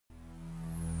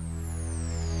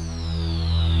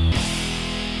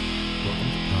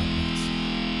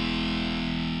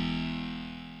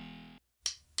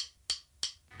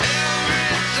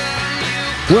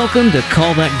Welcome to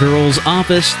Call That Girl's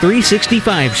Office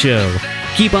 365 show.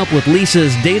 Keep up with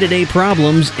Lisa's day-to-day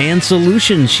problems and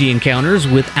solutions she encounters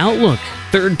with Outlook,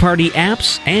 third-party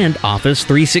apps, and Office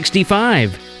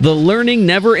 365. The learning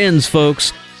never ends,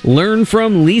 folks. Learn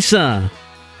from Lisa.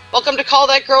 Welcome to Call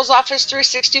That Girl's Office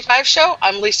 365 show.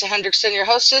 I'm Lisa Hendrickson, your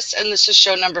hostess, and this is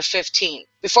show number 15.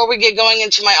 Before we get going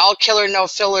into my all-killer,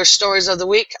 no-filler stories of the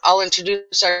week, I'll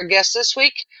introduce our guest this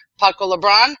week, Paco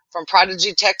Lebron from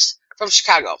Prodigy Techs from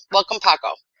Chicago. Welcome, Paco.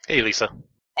 Hey, Lisa.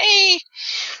 Hey.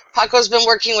 Paco's been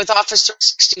working with Office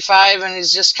 365, and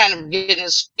he's just kind of getting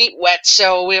his feet wet,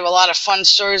 so we have a lot of fun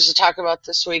stories to talk about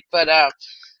this week. But,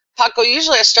 Paco,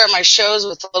 usually I start my shows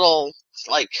with little,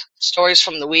 stories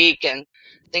from the week and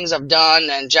things I've done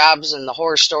and jobs and the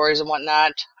horror stories and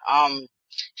whatnot.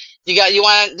 You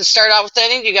want to start out with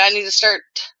any? You got any to start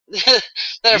that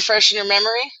are fresh in your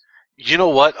memory? You know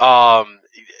what?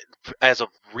 As of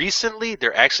recently,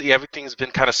 everything's been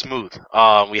kind of smooth.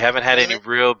 We haven't had any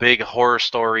real big horror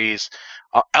stories.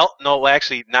 No,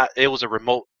 actually, not. It was a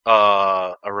remote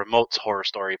horror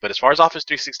story. But as far as Office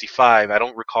 365, I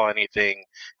don't recall anything.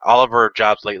 All of our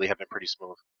jobs lately have been pretty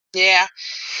smooth. Yeah.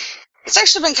 It's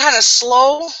actually been kind of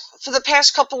slow for the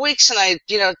past couple weeks, and I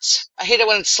hate it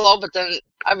when it's slow, but then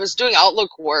I was doing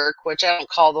Outlook work, which I don't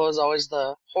call those always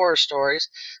the horror stories.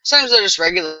 Sometimes they're just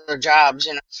regular jobs,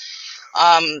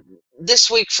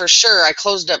 This week for sure, I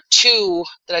closed up 2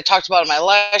 that I talked about in my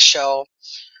last show.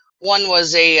 One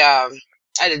was I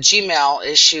had a Gmail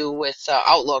issue with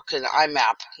Outlook and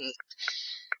IMAP.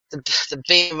 And the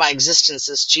bane of my existence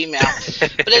is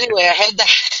Gmail. But anyway, I had that.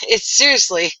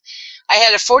 I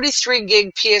had a 43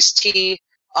 gig PST,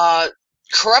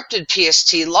 corrupted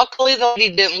PST. Luckily, the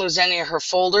lady didn't lose any of her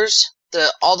folders.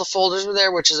 All the folders were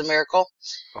there, which is a miracle.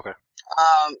 Okay.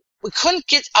 We couldn't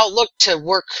get Outlook to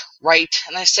work right,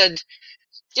 and I said,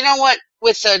 you know what?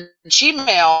 With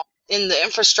Gmail in the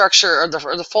infrastructure or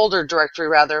the folder directory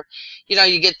rather,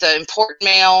 you get the important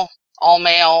mail, all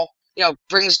mail.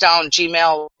 Brings down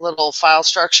Gmail little file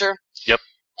structure. Yep.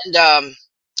 And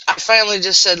I finally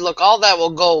just said, look, all that will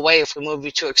go away if we move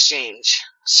you to Exchange.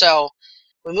 So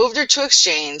we moved her to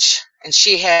Exchange, and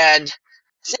she had,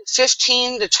 I think,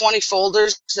 15 to 20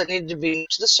 folders that needed to be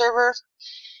moved to the server.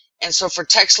 And so for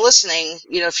text listening,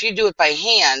 if you do it by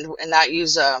hand and not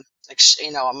use a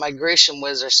migration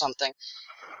whiz or something,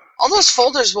 all those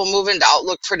folders will move into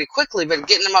Outlook pretty quickly, but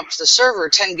getting them up to the server,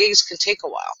 10 gigs can take a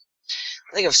while.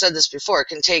 I think I've said this before. It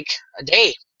can take a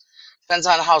day. Depends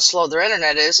on how slow their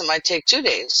internet is. It might take 2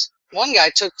 days. One guy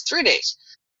took 3 days.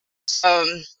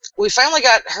 We finally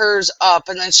got hers up,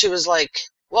 and then she was like,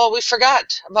 well, we forgot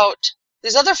about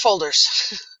these other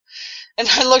folders. And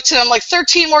I looked at him like,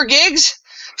 13 more gigs?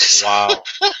 Wow.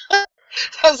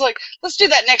 I was like, let's do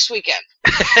that next weekend.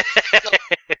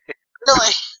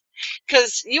 Really?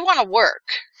 Because you want to work,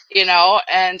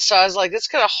 and so I was like, it's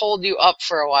going to hold you up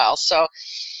for a while. So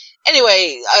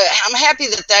anyway, I'm happy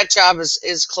that job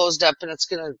is closed up and it's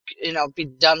going to, be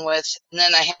done with. And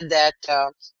then I had that,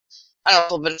 I don't know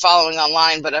if you've been following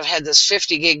online, but I've had this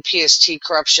 50 gig PST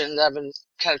corruption that I've been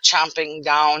kind of chomping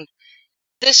down.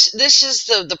 This is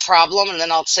the problem, and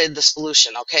then I'll say the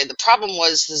solution. Okay, the problem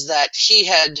is that he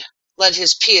had let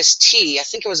his PST, I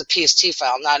think it was a PST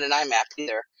file, not an IMAP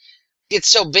either, get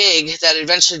so big that it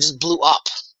eventually just blew up.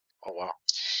 Oh wow!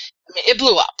 I mean, it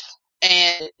blew up,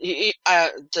 and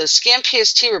the scan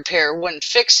PST repair wouldn't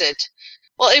fix it.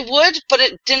 Well, it would, but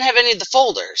it didn't have any of the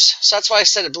folders, so that's why I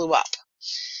said it blew up.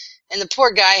 And the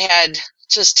poor guy had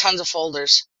just tons of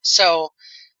folders, so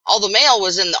all the mail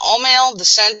was in the all mail, the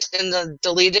sent, and the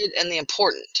deleted, and the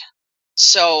important.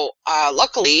 So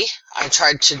luckily, I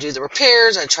tried to do the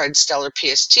repairs. I tried Stellar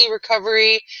PST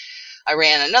recovery. I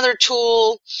ran another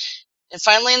tool. And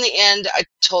finally, in the end, I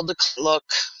told the look,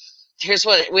 here's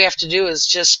what we have to do is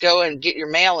just go and get your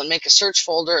mail and make a search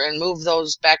folder and move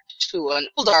those back to an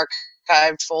old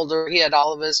archived folder. He had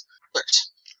all of his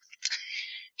folders.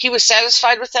 He was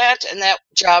satisfied with that, and that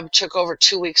job took over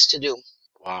 2 weeks to do.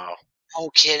 Wow. No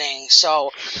kidding.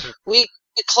 So we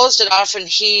closed it off, and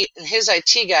his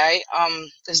IT guy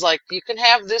is like, you can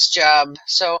have this job.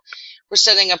 So we're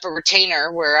setting up a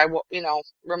retainer where I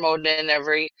remote in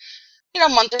every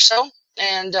month or so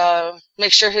and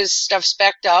make sure his stuff's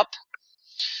backed up.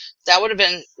 That would have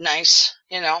been nice,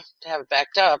 to have it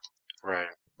backed up. Right.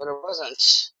 But it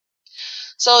wasn't.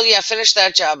 So yeah, finished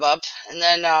that job up, and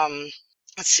then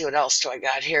let's see, what else do I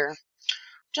got here?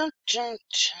 Let's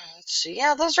see.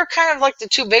 Yeah, those are kind of like the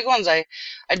 2 big ones I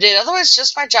did. Otherwise,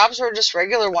 just my jobs were just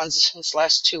regular ones this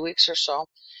last 2 weeks or so.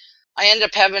 I ended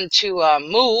up having to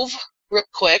move real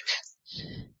quick.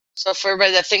 So for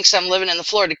everybody that thinks I'm living in the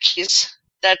Florida Keys,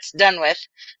 that's done with.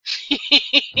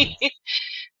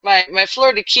 My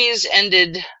Florida Keys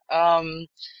ended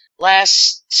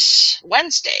last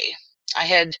Wednesday. I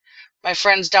had my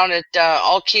friends down at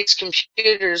All Keys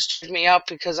Computers drive me up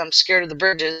because I'm scared of the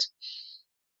bridges.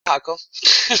 Paco.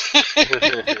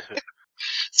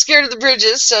 Scared of the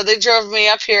bridges, so they drove me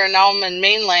up here, and now I'm in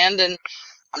mainland, and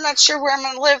I'm not sure where I'm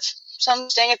going to live, so I'm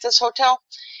staying at this hotel.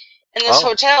 And this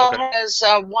hotel has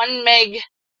 1 meg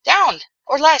down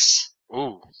or less.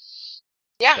 Ooh.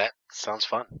 Yeah. That sounds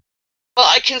fun. Well,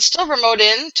 I can still remote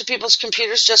in to people's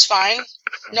computers just fine.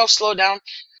 No slowdown.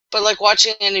 But like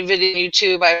watching any video on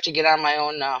YouTube, I have to get on my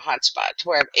own hotspot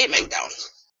where I have 8 meg down.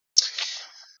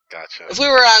 Gotcha. If we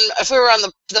were on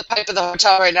the pipe of the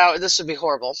hotel right now, this would be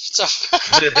horrible. So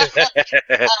I don't think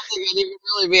it'd even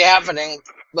really be happening.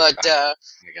 But I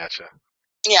gotcha.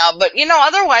 Yeah, but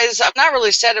otherwise, I'm not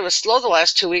really sad it was slow the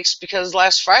last 2 weeks because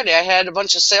last Friday I had a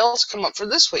bunch of sales come up for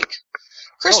this week.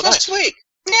 Christmas week.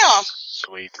 Yeah.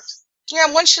 Sweet.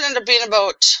 Yeah, one should end up being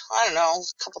about, I don't know,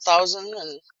 a couple thousand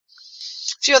and a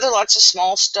few other lots of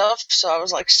small stuff. So I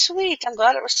was like, sweet, I'm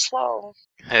glad it was slow.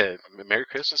 Hey, Merry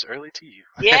Christmas early to you.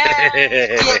 Yeah. Do you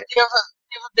have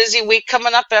a busy week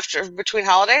coming up between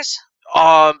holidays?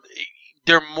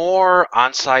 They're more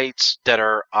on-sites that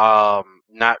are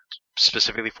not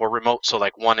specifically for remote. So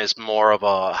like one is more of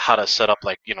a how to set up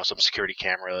like, some security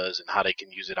cameras and how they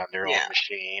can use it on their own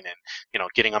machine and,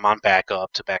 getting them on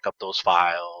backup to back up those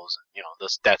files,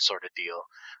 that sort of deal.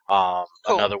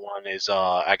 Cool. Another one is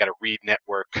I got to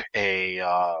re-network a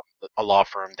law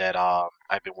firm that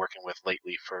I've been working with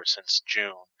lately since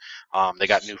June. They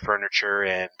got new furniture,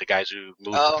 and the guys who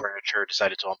moved the furniture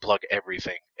decided to unplug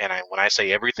everything. And when I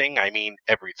say everything, I mean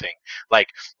everything. Like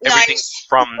everything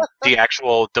from the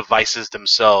actual devices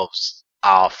themselves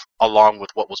off, along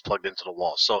with what was plugged into the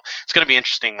wall. So it's going to be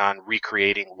interesting on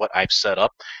recreating what I've set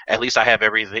up. At least I have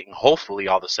everything. Hopefully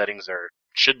all the settings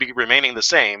should be remaining the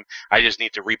same. I just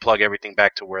need to replug everything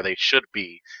back to where they should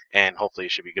be, and hopefully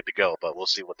it should be good to go. But we'll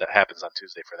see what that happens on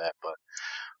Tuesday for that. But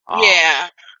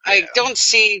I don't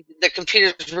see the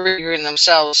computers regearing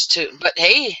themselves but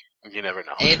hey, you never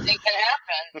know. Anything can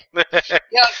happen.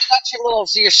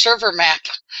 Got your server map.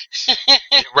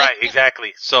 Right,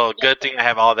 exactly. So good thing I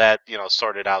have all that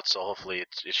sorted out. So hopefully it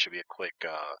should be a quick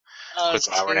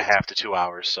hour and a half to 2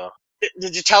 hours. So.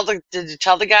 Did you tell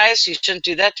the guys you shouldn't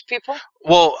do that to people?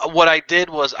 Well, what I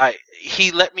did was he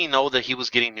let me know that he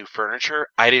was getting new furniture.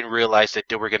 I didn't realize that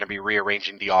they were going to be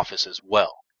rearranging the office as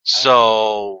well.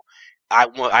 So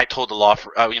I told the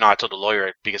I told the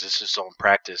lawyer, because it's his own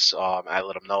practice. I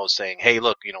let him know, saying, "Hey,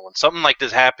 look, when something like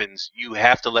this happens, you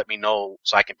have to let me know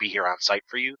so I can be here on site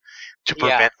for you to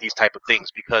prevent these type of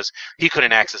things." Because he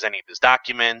couldn't access any of his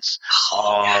documents.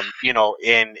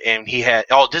 And he had.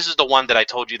 Oh, this is the one that I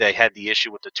told you that had the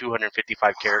issue with the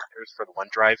 255 characters for the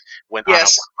OneDrive on one of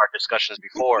our discussions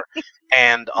before,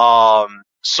 and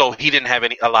so he didn't have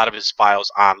a lot of his files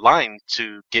online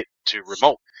to get to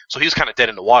remote. So he was kind of dead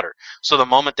in the water. So the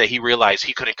moment that he realized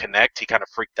he couldn't connect, he kind of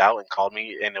freaked out and called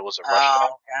me, and it was a rush job.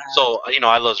 So,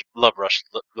 I love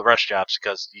rush jobs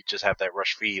because you just have that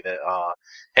rush fee that,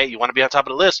 hey, you want to be on top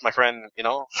of the list, my friend,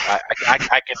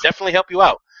 I can definitely help you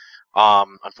out.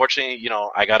 Unfortunately,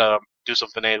 I got to do some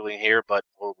finagling here, but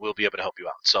we'll be able to help you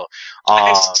out. So,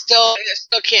 I still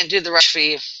can't do the rush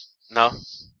fee. No?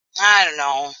 I don't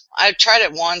know. I tried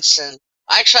it once, and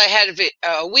actually I had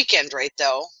a weekend rate,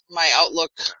 though. My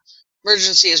Outlook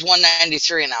emergency is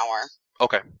 $193 an hour.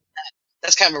 Okay.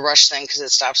 That's kind of a rush thing because it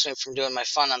stops me from doing my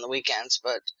fun on the weekends.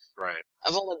 But right.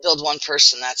 I've only billed one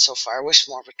person that so far. I wish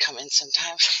more would come in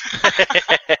sometimes.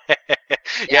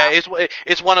 Yeah,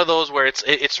 it's one of those where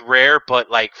it's rare, but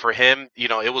like for him,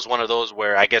 it was one of those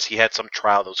where I guess he had some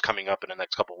trial that was coming up in the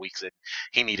next couple of weeks, and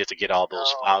he needed to get all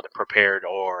those filed and prepared,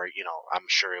 or I'm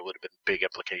sure it would have been big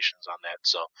implications on that.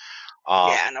 So,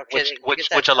 no kidding.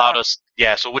 Which allowed us,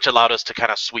 which allowed us to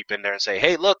kind of sweep in there and say,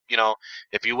 hey, look,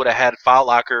 if you would have had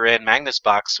FileLocker and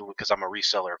MagnusBox, because I'm a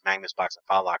reseller of MagnusBox and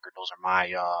FileLocker, those are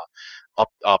my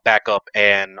backup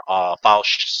and file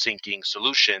syncing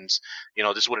solutions,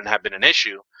 this wouldn't have been an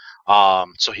issue.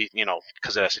 So he,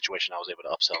 because of that situation, I was able to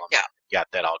upsell him. Yeah.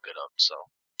 Got that all good up. So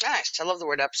nice. I love the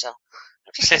word upsell.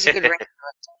 Just has a good ring.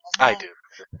 I do.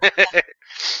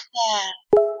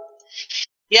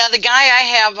 Yeah, the guy I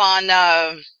have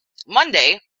on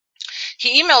Monday,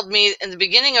 he emailed me in the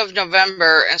beginning of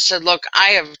November and said, look, I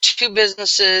have 2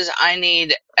 businesses. I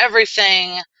need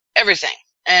everything.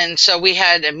 And so we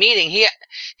had a meeting. He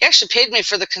actually paid me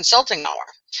for the consulting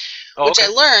hour, which I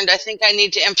learned I think I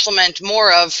need to implement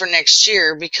more of for next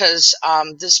year because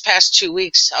this past 2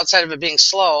 weeks, outside of it being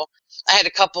slow, I had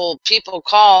a couple people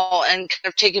call and kind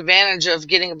of take advantage of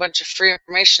getting a bunch of free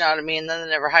information out of me, and then they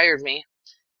never hired me.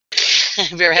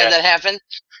 Have you ever had that happen?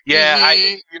 Yeah,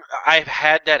 Mm-hmm. I've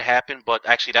had that happen, but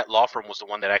actually that law firm was the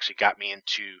one that actually got me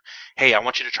into, hey, I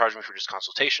want you to charge me for this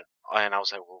consultation. And I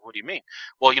was like, well, what do you mean?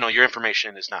 Well, your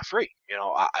information is not free.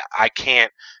 I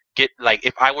can't get, like,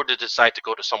 if I were to decide to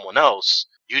go to someone else,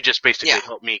 you just basically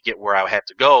helped me get where I had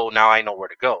to go. Now I know where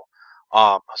to go.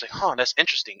 I was like, huh, that's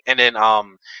interesting. And then,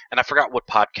 and I forgot what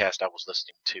podcast I was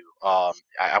listening to.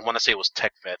 I want to say it was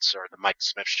Tech Vets or the Mike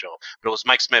Smith show, but it was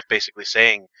Mike Smith basically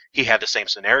saying he had the same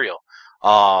scenario.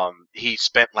 He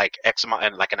spent like X amount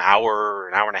and like an hour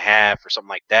and a half or something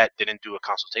like that, didn't do a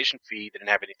consultation fee, didn't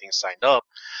have anything signed up.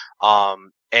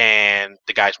 And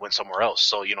the guys went somewhere else.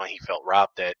 So, he felt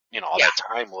robbed that, all that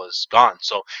time was gone.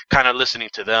 So kind of listening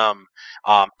to them,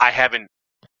 I haven't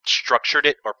structured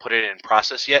it or put it in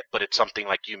process yet, but it's something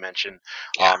like you mentioned.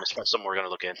 It's something we're going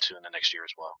to look into in the next year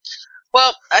as well.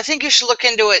 Well, I think you should look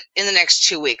into it in the next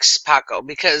 2 weeks, Paco,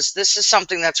 because this is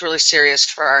something that's really serious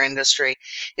for our industry,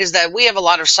 is that we have a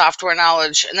lot of software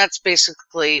knowledge, and that's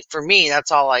basically, for me,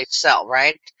 that's all I sell,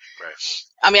 right? Right.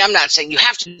 I mean, I'm not saying you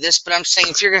have to do this, but I'm saying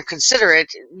if you're going to consider it,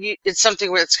 it's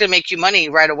something where it's going to make you money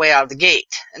right away out of the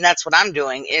gate. And that's what I'm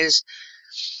doing is,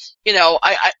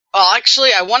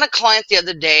 I won a client the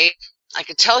other day. I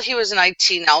could tell he was an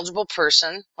IT knowledgeable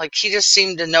person. Like, he just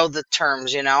seemed to know the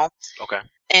terms, Okay.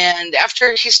 And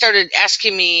after he started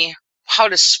asking me how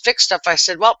to fix stuff, I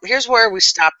said, well, here's where we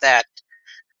stop that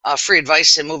free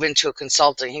advice and move into a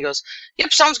consulting. He goes,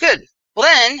 yep, sounds good. Well,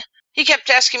 then he kept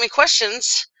asking me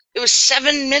questions. It was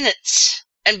 7 minutes.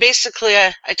 And basically,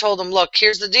 I told him, look,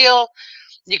 here's the deal.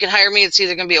 You can hire me. It's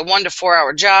either going to be a 1 to 4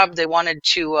 hour job. They wanted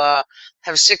to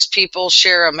have 6 people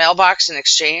share a mailbox in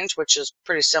exchange, which is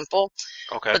pretty simple.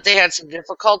 Okay. But they had some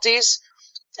difficulties.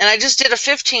 And I just did a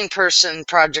 15-person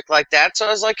project like that. So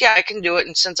I was like, yeah, I can do it.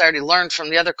 And since I already learned from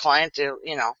the other client, it'd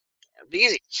be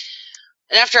easy.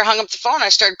 And after I hung up the phone, I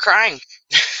started crying.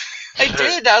 I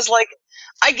did. I was like,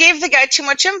 I gave the guy too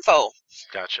much info.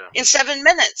 Gotcha. In 7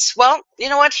 minutes. Well, you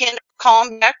know what? He ended up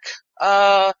calling back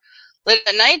late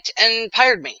at night and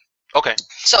hired me. Okay.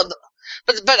 So,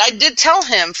 but I did tell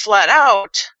him flat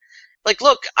out, like,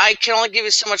 look, I can only give you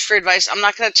so much free advice. I'm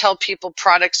not going to tell people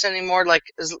products anymore, like,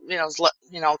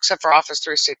 except for Office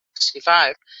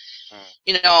 365.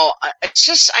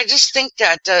 I just think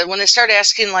that when they start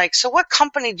asking, like, so what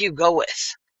company do you go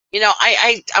with?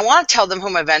 I want to tell them who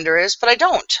my vendor is, but I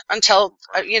don't until,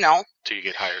 till you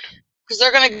get hired. Because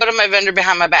they're going to go to my vendor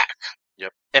behind my back.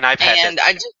 Yep. And I've had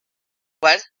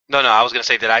what? No, I was going to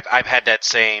say that I've had that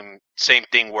same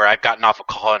thing where I've gotten off a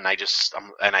call and I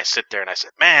sit there and I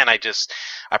said, man, I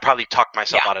probably talked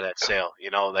myself out of that sale,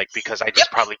 because I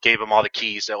just probably gave them all the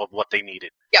keys of what they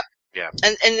needed. Yep. Yeah.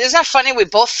 And isn't that funny? We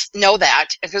both know that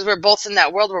because we're both in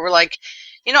that world where we're like,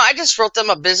 I just wrote them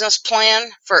a business plan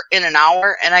in an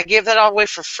hour and I gave that all away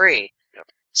for free. Yep.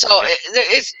 So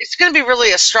it's going to be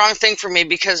really a strong thing for me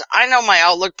because I know my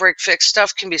Outlook break fix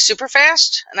stuff can be super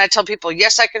fast. And I tell people,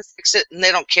 yes, I can fix it, and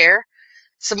they don't care.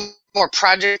 Some more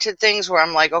projected things where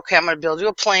I'm like, okay, I'm going to build you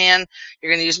a plan.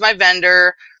 You're going to use my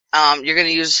vendor. You're going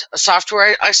to use a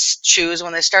software I choose.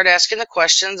 When they start asking the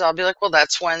questions, I'll be like, well,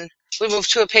 that's when we move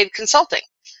to a paid consulting,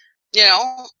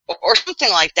 or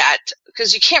something like that,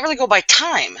 because you can't really go by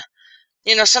time.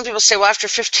 Some people say, well, after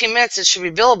 15 minutes, it should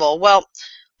be billable. Well,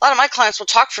 a lot of my clients will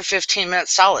talk for 15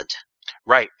 minutes solid.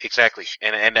 Right, exactly.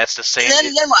 And that's the same.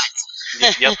 And then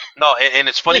what? Yep. No, and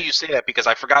it's funny you say that because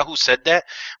I forgot who said that,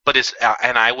 but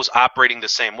and I was operating the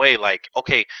same way. Like,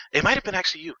 okay, it might have been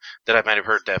actually you that I might have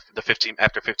heard that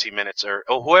after 15 minutes or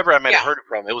whoever I might have heard it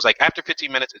from. It was like after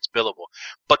 15 minutes, it's billable.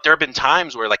 But there have been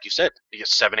times where, like you said, you get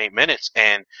 7-8 minutes,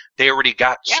 and they already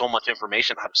got so much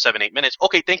information out of 7-8 minutes.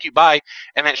 Okay, thank you, bye.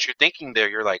 And as you're thinking there,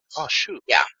 you're like, oh shoot,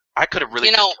 I could have really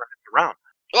just turned it around.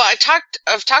 Well,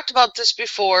 I've talked about this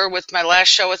before with my last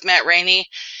show with Matt Rainey.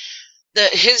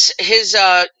 His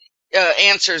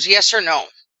answers, yes or no,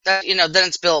 that then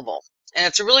it's billable, and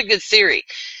it's a really good theory.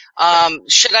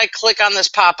 Should I click on this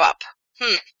pop-up?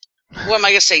 What am I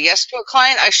going to say? Yes to a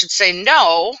client? I should say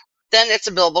no. Then it's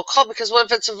a billable call, because what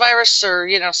if it's a virus or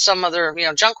some other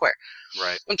junkware?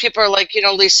 Right. When people are like,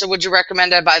 Lisa, would you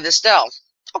recommend I buy this Dell?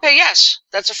 Okay, yes,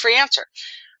 that's a free answer,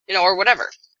 or whatever.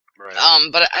 Right.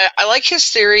 But I like his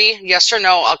theory. Yes or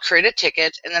no, I'll create a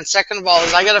ticket. And then second of all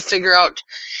is I got to figure out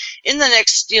in the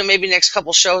next, maybe next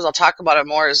couple shows, I'll talk about it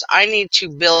more, is I need to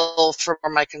bill for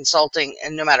my consulting,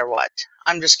 and no matter what.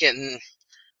 I'm just getting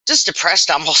depressed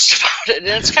almost about it. And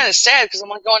it's kind of sad because I'm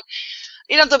like going,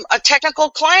 a technical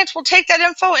client will take that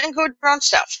info and go do their own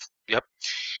stuff. Yep.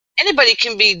 Anybody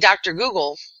can be Dr.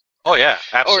 Google, Oh yeah,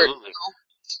 Or absolutely.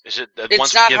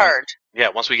 it's not hard.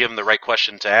 Once we give them the right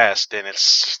question to ask, then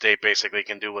they basically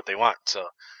can do what they want. So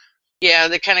Yeah,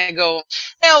 they kind of go,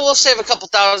 yeah, we'll save a couple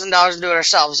 $1,000s and do it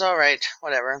ourselves. All right,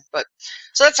 whatever. But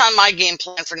so that's on my game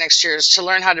plan for next year, is to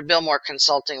learn how to bill more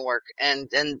consulting work, and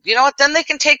you know what? Then they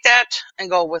can take that and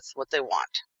go with what they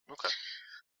want. okay.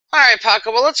 All right,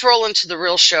 Paco. Well, let's roll into the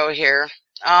real show here.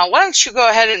 Why don't you go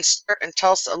ahead and start and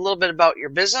tell us a little bit about your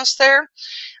business there?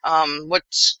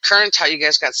 What's current? How you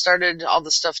guys got started? All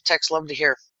the stuff techs love to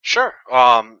hear. Sure.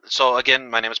 So again,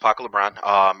 my name is Paco Lebron.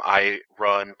 I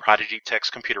run Prodigy Tech's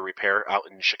Computer Repair out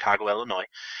in Chicago, Illinois.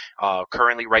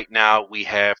 Currently, right now, we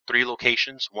have 3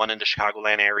 locations: one in the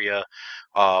Chicagoland area,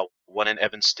 one in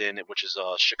Evanston, which is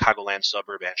a Chicagoland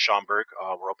suburb, and Schaumburg.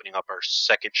 We're opening up our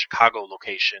second Chicago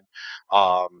location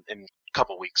in a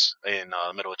couple weeks in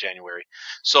the middle of January.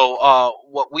 So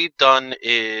what we've done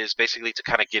is basically, to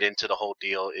kind of get into the whole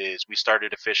deal, is we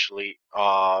started officially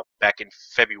back in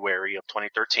February of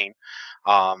 2013.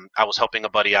 I was helping a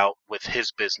buddy out with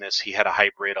his business. He had a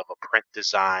hybrid of a print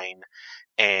design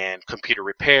and computer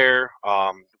repair.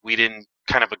 We didn't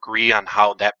kind of agree on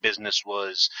how that business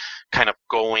was kind of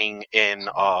going in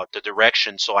the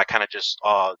direction, so I kind of just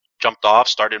jumped off,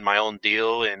 started my own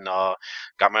deal, and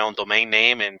got my own domain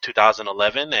name in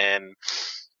 2011, and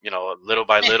little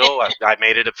by little, I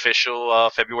made it official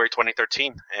February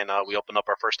 2013, and we opened up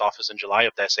our first office in July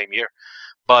of that same year.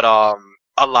 But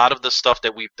a lot of the stuff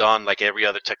that we've done, like every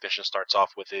other technician starts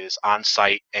off with, is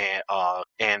on-site and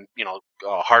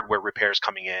hardware repairs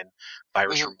coming in,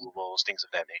 virus removals, things of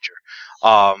that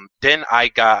nature. Then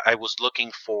I was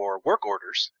looking for work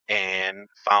orders and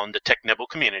found the Tech Nibble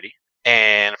community.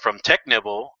 And from Tech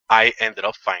Nibble, I ended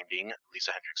up finding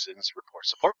Lisa Hendrickson's report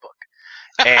support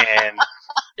book. And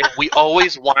we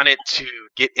always wanted to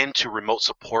get into remote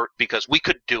support because we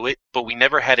could do it, but we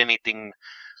never had anything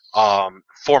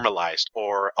formalized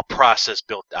or a process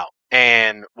built out.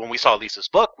 And when we saw Lisa's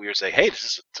book, we were saying, hey,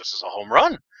 this is a home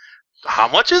run. How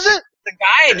much is it? The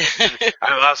guide.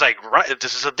 I was like, right,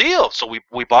 this is a deal. So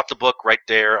we bought the book right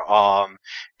there.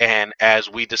 And as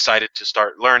we decided to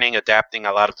start learning, adapting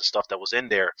a lot of the stuff that was in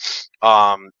there,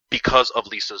 because of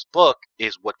Lisa's book,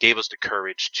 is what gave us the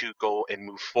courage to go and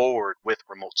move forward with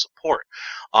remote support.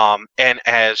 And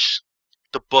as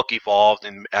the book evolved,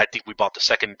 and I think we bought the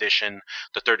second edition.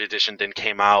 The third edition then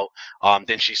came out.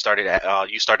 Then you started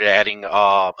adding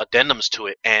addendums to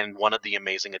it, and one of the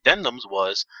amazing addendums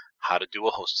was how to do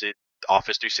a hosted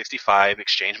Office 365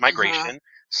 Exchange migration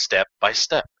step by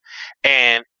step.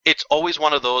 And it's always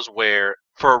one of those where,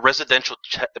 for a residential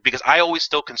because I always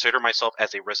still consider myself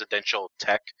as a residential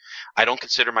tech. I don't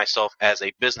consider myself as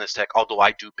a business tech, although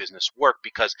I do business work,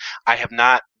 because I have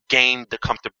not gained the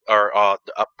comfort or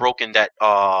broken that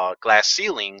glass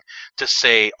ceiling to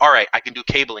say, all right, I can do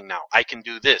cabling now. I can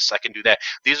do this. I can do that.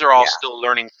 These are all still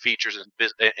learning features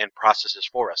and processes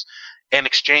for us. And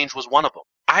Exchange was one of them.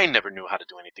 I never knew how to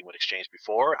do anything with Exchange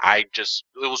before. It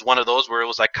was one of those where it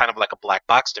was like kind of like a black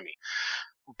box to me.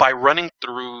 By running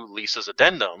through Lisa's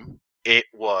addendum, it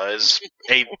was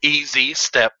a easy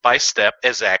step by step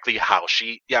exactly how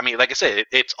like I said,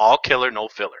 it's all killer, no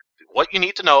filler. What you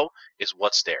need to know is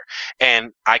what's there.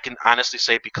 And I can honestly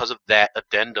say, because of that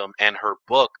addendum and her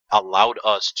book, allowed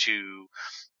us to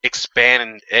expand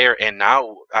in there. And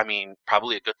now,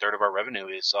 probably a good third of our revenue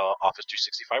is Office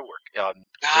 365 work.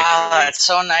 That's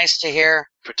so nice to hear.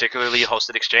 Particularly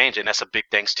hosted Exchange, and that's a big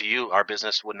thanks to you. Our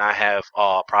business would not have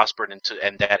prospered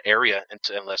in that area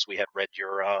unless we had read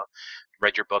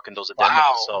your book and those addendums.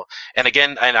 Wow. So, and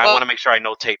again, I want to make sure I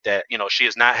notate that, she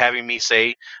is not having me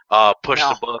say, push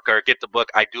the book or get the book.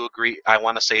 I do agree. I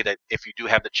want to say that if you do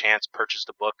have the chance, purchase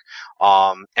the book.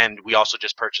 And we also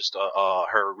just purchased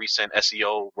her recent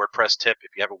SEO WordPress tip.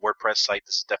 If you have a WordPress site,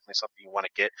 this is definitely something you want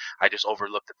to get. I just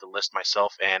overlooked at the list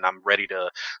myself, and I'm ready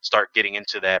to start getting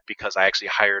into that because I actually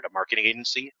hired a marketing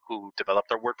agency who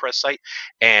developed our WordPress site,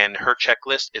 and her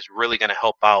checklist is really going to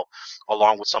help out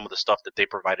along with some of the stuff that they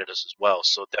provided us as well.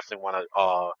 So definitely want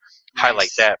to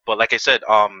highlight that. But like I said,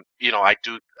 I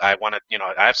want to,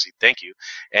 obviously thank you,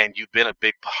 and you've been a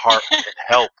big part and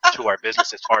help to our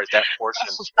business as far as that portion.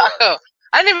 I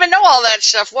didn't even know all that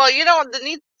stuff. Well, the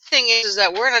neat thing is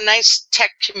that we're in a nice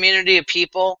tech community of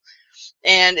people,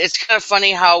 and it's kind of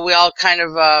funny how we all kind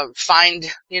of find,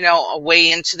 a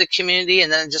way into the community,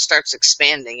 and then it just starts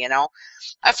expanding,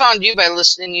 I found you by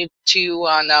listening to you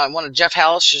on one of Jeff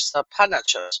Hallish's Podnut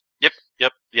shows. Yep.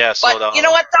 Yeah. So but you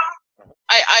know what, though?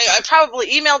 I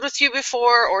probably emailed with you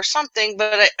before or something,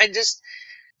 but I just,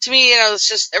 to me, it's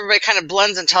just everybody kind of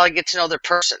blends until I get to know the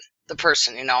person,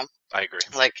 I agree.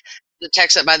 Like, the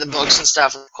techs that buy the books and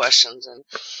stuff and questions.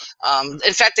 And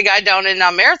in fact, the guy down in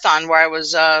Marathon where I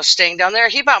was staying down there,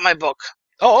 he bought my book.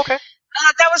 Oh, okay.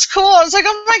 That was cool. I was like,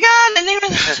 oh my god! I didn't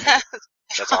even that.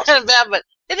 That's awesome. Bad, but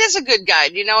it is a good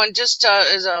guide, and just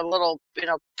as a little,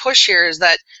 push here is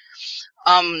that,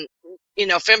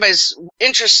 if anybody's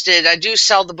interested, I do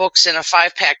sell the books in a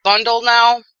 5-pack bundle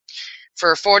now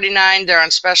for $49. They're on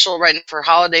special right now for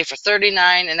holiday for $39,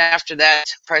 and after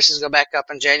that, prices go back up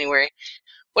in January.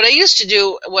 What I used to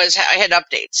do was I had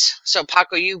updates. So,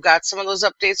 Paco, you got some of those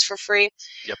updates for free.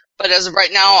 Yep. But as of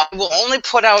right now, I will only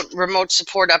put out remote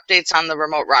support updates on the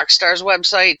Remote Rockstars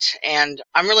website, and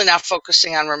I'm really not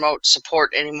focusing on remote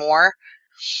support anymore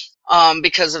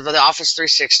because of the Office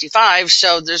 365.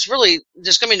 So there's going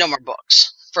to be no more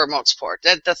books for remote support.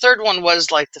 The third one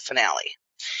was like the finale.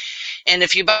 And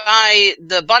if you buy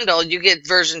the bundle, you get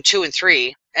version 2 and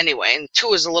 3 anyway. And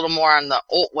 2 is a little more on the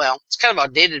old, well, it's kind of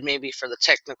outdated maybe for the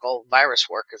technical virus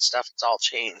work and stuff. It's all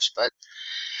changed, but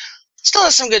still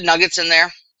has some good nuggets in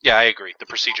there. Yeah, I agree. The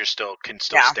procedure can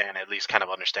stand, at least kind of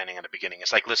understanding in the beginning.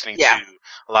 It's like listening to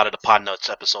a lot of the Pod Nuts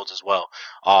episodes as well.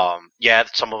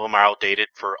 Some of them are outdated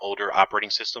for older operating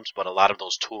systems, but a lot of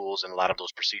those tools and a lot of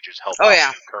those procedures help out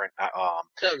in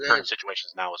current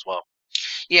situations now as well.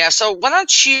 Yeah, so why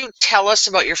don't you tell us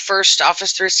about your first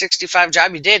Office 365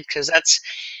 job you did? Because that's,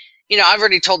 I've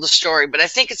already told the story, but I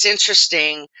think it's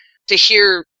interesting to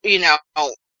hear,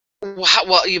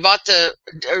 well, you bought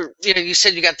you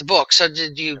said you got the book. So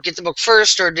did you get the book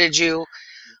first, or did you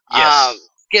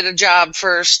get a job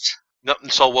first? No,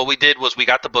 so what we did was we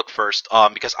got the book first,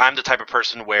 because I'm the type of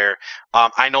person where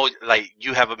I know, like,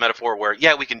 you have a metaphor where,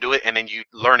 we can do it, and then you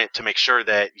learn it to make sure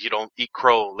that you don't eat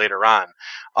crow later on.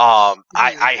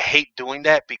 I hate doing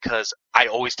that because I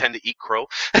always tend to eat crow.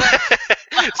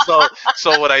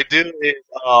 So what I do is,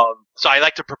 so I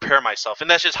like to prepare myself, and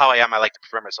that's just how I am. I like to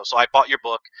prepare myself. So I bought your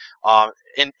book,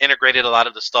 integrated a lot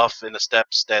of the stuff and the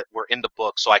steps that were in the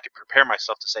book, so I could prepare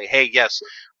myself to say, hey, yes,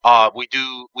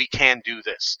 we can do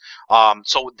this.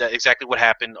 So that's exactly what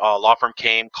happened. Law firm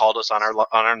came, called us on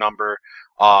our number.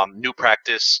 New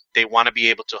practice. They want to be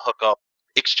able to hook up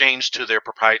Exchange to their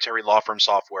proprietary law firm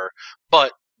software,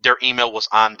 but their email was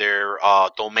on their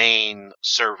domain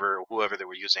server, whoever they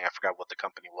were using. I forgot what the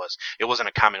company was. It wasn't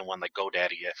a common one like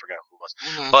GoDaddy. I forgot who it was.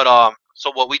 Mm-hmm. But so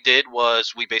what we did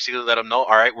was we basically let them know,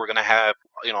 all right, we're gonna have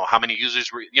how many users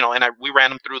and we ran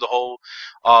them through the whole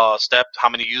step. How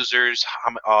many users?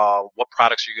 What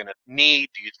products are you gonna need?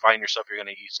 Do you find yourself you're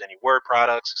gonna use any Word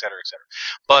products, et cetera, et cetera?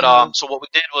 But so what we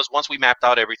did was once we mapped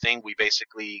out everything, we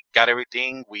basically got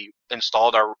everything. We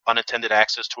installed our unattended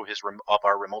access to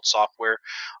our remote software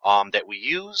that we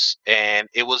use, and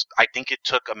I think it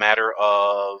took a matter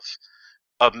of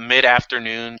a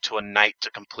mid-afternoon to a night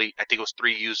to complete. I think it was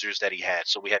 3 users that he had.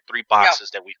 So we had 3 boxes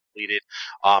that we completed.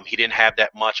 He didn't have that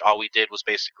much. All we did was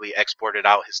basically exported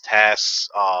out his tasks,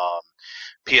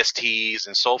 PSTs,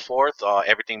 and so forth.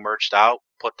 Everything merged out,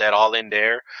 put that all in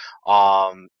there,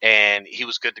 and he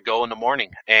was good to go in the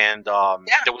morning. And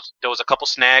there was a couple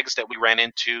snags that we ran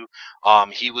into.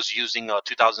 He was using a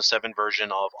 2007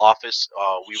 version of Office.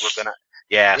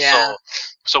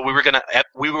 So we were gonna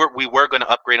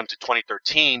upgrade him to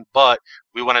 2013, but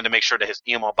we wanted to make sure that his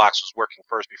email box was working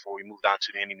first before we moved on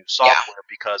to any new software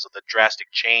because of the drastic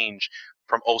change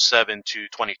from 07 to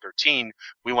 2013.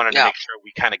 We wanted to make sure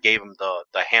we kind of gave him the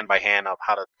hand by hand of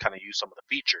how to kind of use some of the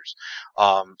features.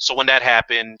 So when that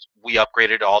happened, we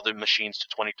upgraded all the machines to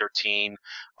 2013.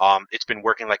 It's been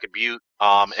working like a beaut.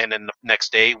 And then the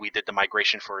next day we did the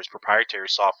migration for his proprietary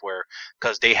software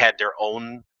because they had their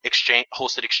own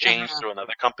hosted exchange through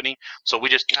another company. So we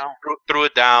just threw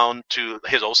it down to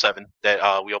his 07 that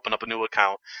we opened up a new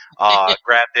account,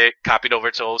 grabbed it, copied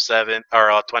over to 07 or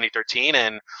 2013,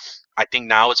 and I think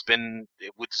now this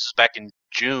is back in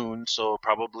June, so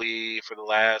probably for the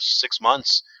last 6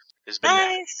 months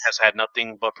has had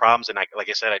nothing but problems. And like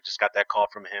I said, I just got that call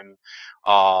from him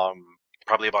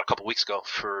probably about a couple weeks ago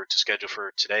to schedule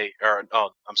for today,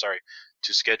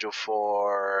 to schedule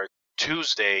for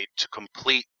Tuesday to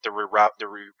complete the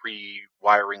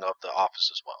rewiring of the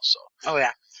office as well. So. Oh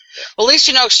yeah. Well, at least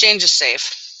Exchange is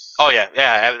safe. Oh yeah.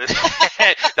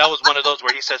 That was one of those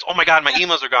where he says, "Oh my God, my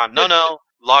emails are gone." No.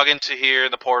 Log into here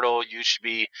in the portal. You'll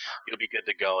be good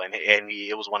to go. And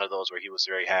it was one of those where he was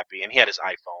very happy, and he had his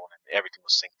iPhone and everything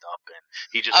was synced up, and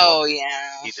he just. Oh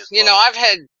yeah. I've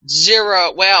had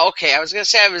zero. Well, okay. I was gonna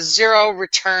say I was zero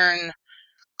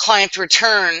client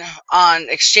return on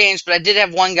Exchange, but I did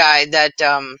have one guy that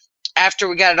after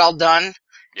we got it all done,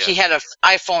 he had an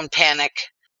iPhone panic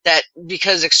that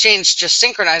because Exchange just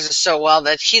synchronizes so well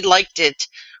that he liked it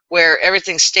where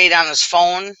everything stayed on his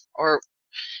phone or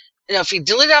if he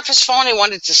deleted off his phone, he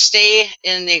wanted to stay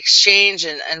in the exchange,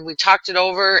 and we talked it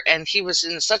over, and he was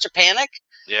in such a panic.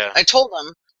 Yeah. I told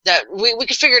him that we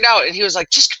could figure it out, and he was like,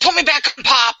 just put me back on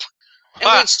Pop. And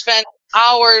we'd spend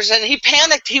hours, and he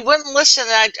panicked. He wouldn't listen,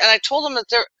 and I told him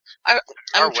that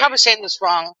I'm probably saying this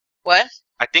wrong. What?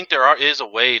 I think there is a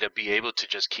way to be able to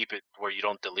just keep it where you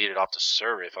don't delete it off the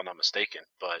server, if I'm not mistaken.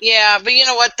 But yeah, but you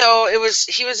know what though?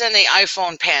 He was in the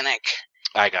iPhone panic.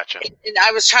 I gotcha. And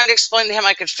I was trying to explain to him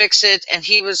I could fix it, and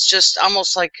he was just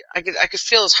almost like I could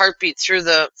feel his heartbeat through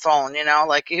the phone.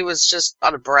 Like he was just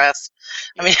out of breath.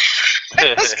 I mean,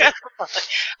 I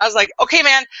was like, okay,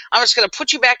 man, I'm just gonna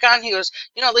put you back on. He goes,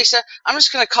 Lisa, I'm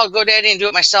just gonna call GoDaddy and do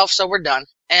it myself, so we're done.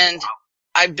 And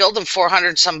I billed him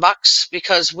 $400 some bucks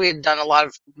because we had done a lot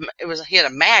of. He had a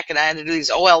Mac, and I had to do these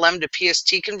OLM to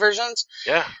PST conversions.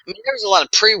 Yeah. I mean, there was a lot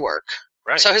of pre-work.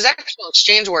 Right. So his actual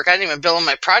exchange work, I didn't even bill him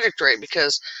my project rate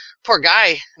because poor guy,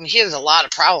 I mean, he has a lot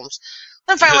of problems.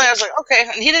 Then finally I was like, okay.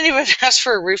 And he didn't even ask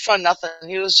for a refund, nothing.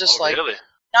 He was just like, really?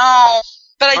 No.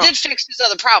 But I did fix his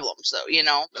other problems,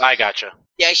 though, I gotcha.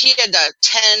 Yeah, he had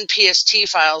 10 PST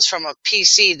files from a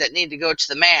PC that needed to go to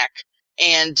the Mac,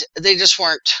 and they just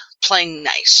weren't playing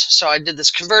nice. So I did this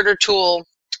converter tool,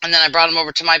 and then I brought them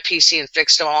over to my PC and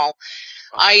fixed them all.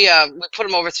 We put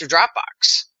them over through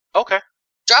Dropbox. Okay.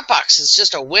 Dropbox is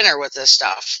just a winner with this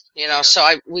stuff,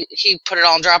 So he put it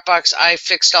all in Dropbox. I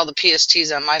fixed all the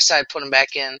PSTs on my side, put them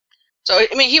back in. So I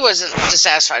mean, he wasn't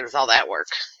dissatisfied with all that work,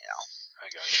 I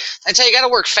gotcha. I tell you, got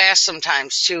to work fast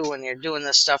sometimes too when you're doing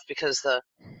this stuff because the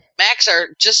Macs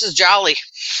are just as jolly.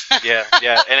 Yeah,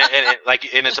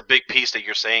 and it's a big piece that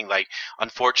you're saying. Like,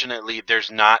 unfortunately, there's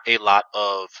not a lot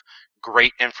of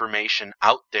great information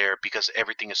out there because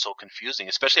everything is so confusing,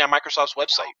 especially on Microsoft's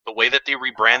website. The way that they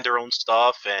rebrand their own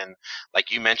stuff, and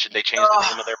like you mentioned, they changed the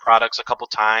name of their products a couple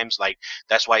times. Like,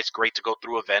 that's why it's great to go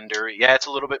through a vendor. Yeah, it's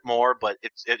a little bit more, but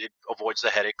it avoids the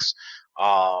headaches,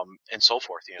 and so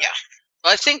forth. Yeah,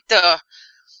 well, I think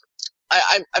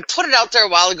I put it out there a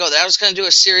while ago that I was going to do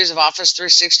a series of Office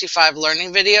 365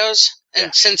 learning videos,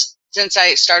 and since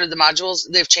I started the modules,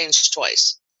 they've changed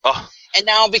twice. Oh. And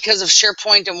now because of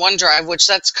SharePoint and OneDrive, which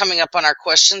that's coming up on our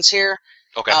questions here,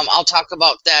 okay. I'll talk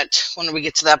about that when we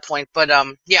get to that point. But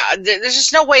there's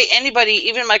just no way anybody,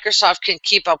 even Microsoft, can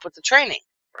keep up with the training.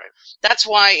 Right. That's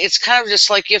why it's kind of just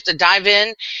like you have to dive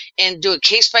in and do it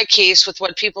case by case with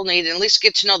what people need, and at least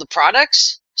get to know the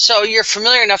products so you're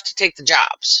familiar enough to take the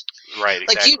jobs. Right.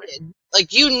 Exactly. Like you did.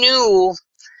 Like you knew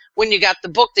when you got the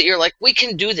book that you're like, we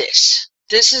can do this.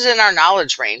 This is in our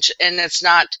knowledge range, and it's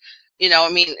not.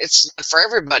 It's not for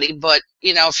everybody, but,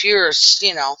 if you're,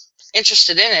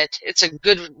 interested in it, it's a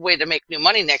good way to make new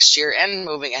money next year and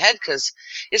moving ahead because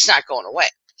it's not going away.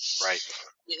 Right.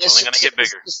 It's only going to get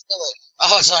bigger. It's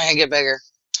only going to get bigger.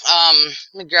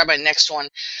 Let me grab my next one.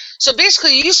 So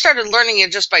basically, you started learning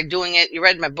it just by doing it. You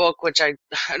read my book, which I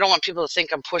don't want people to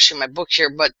think I'm pushing my book here,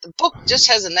 but the book just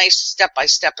has a nice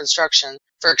step-by-step instruction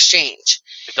for Exchange.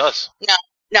 It does.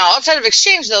 Now, outside of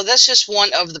Exchange, though, that's just one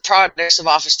of the products of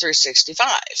Office 365.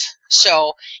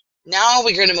 So now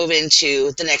we're going to move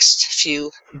into the next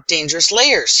few dangerous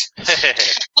layers.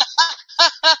 The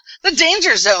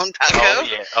danger zone,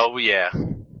 Paco. Oh, yeah.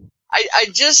 I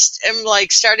just am,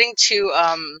 starting to,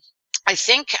 I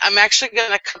think I'm actually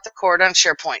going to cut the cord on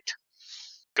SharePoint.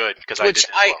 Good, because I did as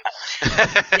well.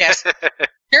 Yes.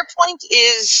 SharePoint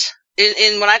is,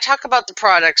 when I talk about the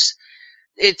products,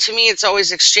 to me, it's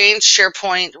always Exchange,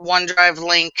 SharePoint, OneDrive,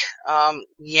 Link,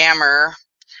 Yammer,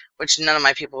 which none of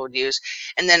my people would use,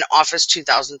 and then Office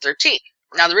 2013.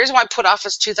 Now, the reason why I put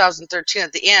Office 2013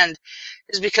 at the end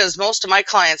is because most of my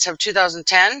clients have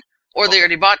 2010, or they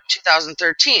already bought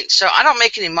 2013. So I don't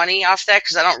make any money off that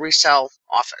because I don't resell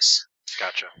Office.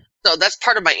 Gotcha. So that's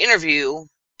part of my interview,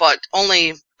 but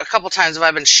only a couple times have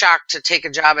I been shocked to take a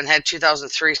job and had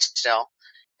 2003 still.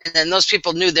 And then those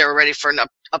people knew they were ready for an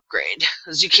upgrade,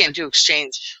 because you can't do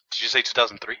Exchange. Did you say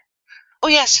 2003? Oh,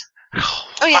 yes.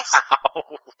 Oh, yes.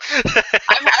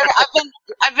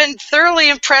 I've been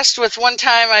thoroughly impressed with one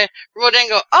time I wrote in and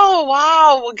go, oh,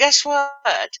 wow, well, guess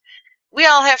what? We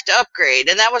all have to upgrade.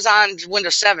 And that was on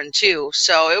Windows 7, too.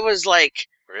 So it was like...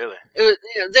 Really? It was,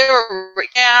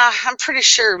 I'm pretty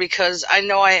sure, because I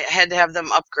know I had to have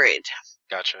them upgrade.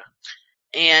 Gotcha.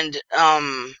 And,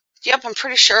 yep, I'm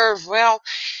pretty sure. Well,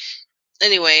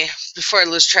 anyway, before I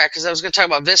lose track, because I was going to talk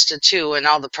about Vista too and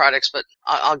all the products, but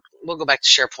we'll go back to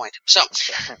SharePoint. So,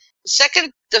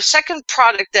 the second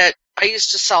product that I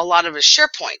used to sell a lot of is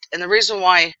SharePoint, and the reason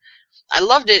why I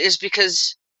loved it is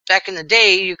because back in the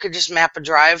day you could just map a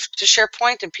drive to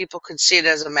SharePoint and people could see it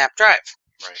as a map drive.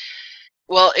 Right.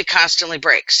 Well, it constantly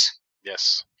breaks.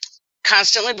 Yes.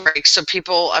 constantly breaks. So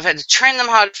I've had to train them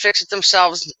how to fix it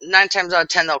themselves. 9 times out of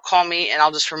 10, they'll call me and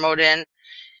I'll just remote in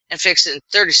and fix it in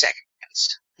 30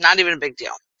 seconds. Not even a big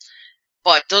deal.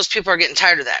 But those people are getting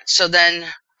tired of that. So then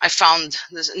I found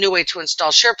this new way to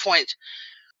install SharePoint,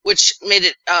 which made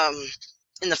it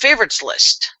in the favorites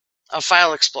list of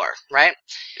File Explorer, right?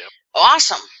 Yep.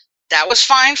 Awesome. That was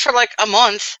fine for like a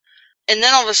month. And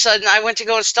then all of a sudden, I went to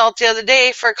go install it the other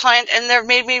day for a client, and they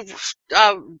made me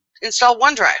install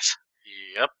OneDrive.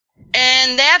 Yep.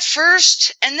 And that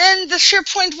first, and then the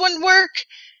SharePoint wouldn't work.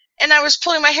 And I was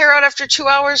pulling my hair out after 2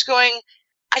 hours going,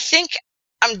 I think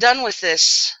I'm done with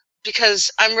this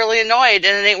because I'm really annoyed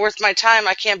and it ain't worth my time.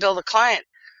 I can't build a client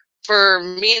for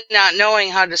me not knowing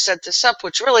how to set this up,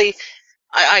 which really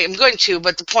I am going to.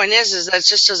 But the point is that it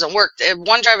just doesn't work.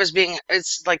 OneDrive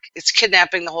it's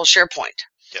kidnapping the whole SharePoint.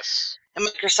 Yes. And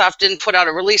Microsoft didn't put out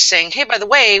a release saying, hey, by the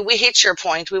way, we hate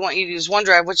SharePoint. We want you to use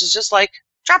OneDrive, which is just like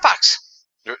Dropbox.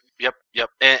 Yep.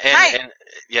 And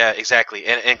yeah, exactly.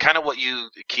 And kind of what you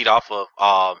keyed off of,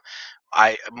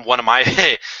 one of my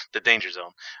the danger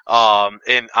zone.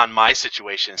 And on my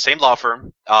situation, same law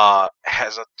firm,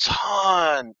 has a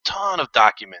ton of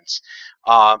documents.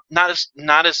 Not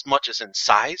as much as in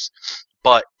size,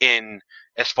 but in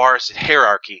as far as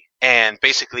hierarchy. And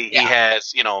basically, he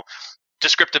has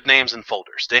descriptive names in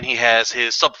folders. Then he has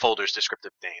his subfolders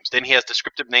descriptive names. Then he has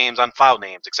descriptive names on file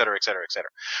names, et cetera, et cetera, et cetera.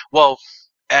 Well,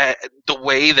 the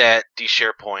way that the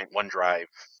SharePoint, OneDrive,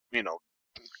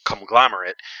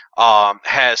 conglomerate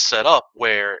has set up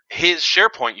where his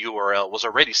SharePoint URL was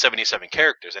already 77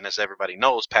 characters, and as everybody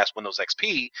knows, past Windows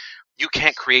XP, you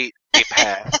can't create a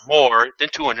path more than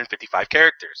 255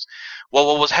 characters. Well,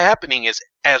 what was happening is,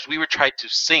 as we were trying to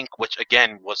sync, which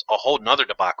again was a whole nother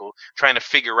debacle, trying to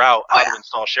figure out how to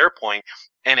install SharePoint,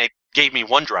 and it gave me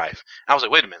OneDrive. I was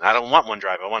like, wait a minute, I don't want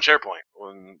OneDrive, I want SharePoint.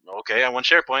 Well, okay, I want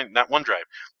SharePoint, not OneDrive.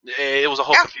 It was a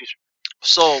whole confusion.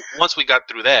 So once we got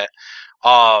through that,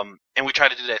 and we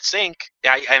tried to do that sync,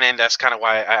 and that's kind of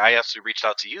why I actually reached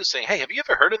out to you saying, hey, have you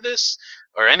ever heard of this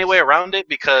or any way around it?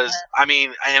 Because I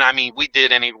mean, we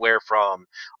did anywhere from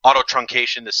auto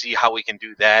truncation to see how we can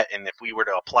do that, and if we were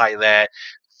to apply that,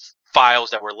 files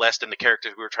that were less than the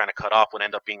characters we were trying to cut off would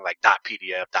end up being like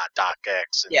 .pdf,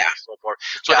 .docx, and so forth.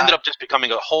 So it ended up just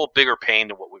becoming a whole bigger pain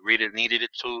than what we really needed it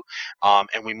to.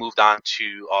 And we moved on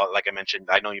to, like I mentioned,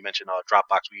 I know you mentioned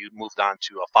Dropbox. We moved on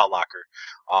to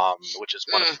FileLocker, which is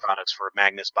one of the products for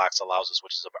Magnus Box allows us,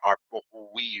 which is what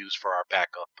we use for our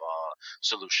backup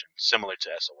solution, similar to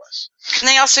SOS. Can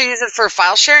they also use it for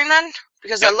file sharing then?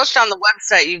 Because I looked on the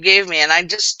website you gave me, and I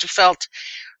just felt...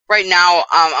 Right now,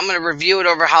 I'm going to review it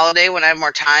over holiday when I have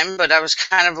more time, but I was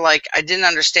kind of like, I didn't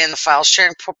understand the file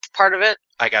sharing part of it.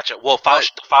 I gotcha. Well,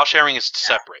 file sharing is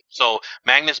separate. So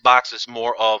Magnus Box is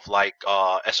more of like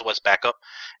SOS backup,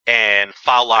 and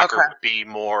FileLocker would be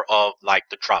more of like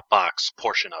the Dropbox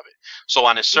portion of it. So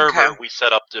on his server, we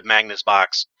set up the Magnus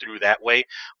Box through that way,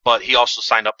 but he also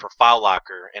signed up for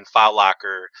FileLocker, and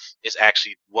FileLocker is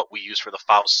actually what we use for the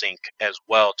file sync as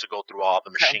well to go through all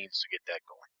the machines to get that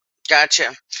going.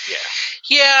 Gotcha.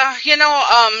 Yeah.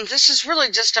 This is really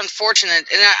just unfortunate,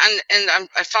 and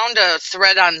I found a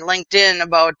thread on LinkedIn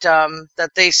about that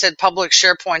they said public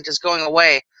SharePoint is going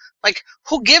away. Like,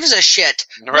 who gives a shit?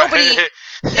 Right. Nobody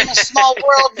in a small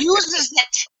world uses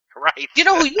it. Right. You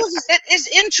know who uses it is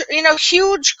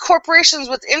huge corporations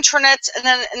with intranets, and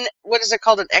then what is it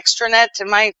called, an extranet?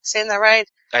 Am I saying that right?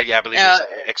 Yeah, I believe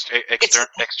it's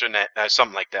extranet,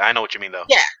 something like that. I know what you mean, though.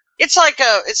 Yeah. It's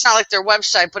not like their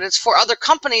website, but it's for other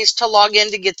companies to log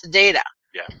in to get the data.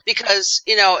 Yeah. Because,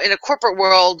 in a corporate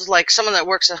world, like someone that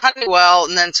works at Honeywell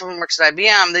and then someone works at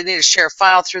IBM, they need to share a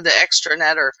file through the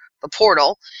extranet or the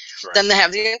portal. Right. Then they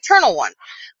have the internal one.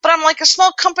 But I'm like, a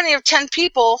small company of 10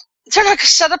 people, they're not going to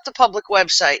set up the public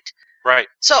website. Right.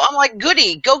 So I'm like,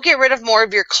 goody, go get rid of more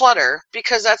of your clutter,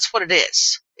 because that's what it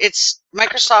is. It's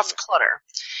Microsoft clutter.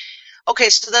 Okay,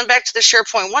 so then back to the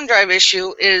SharePoint OneDrive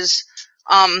issue is...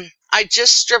 I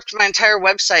just stripped my entire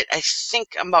website. I think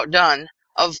I'm about done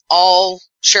of all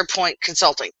SharePoint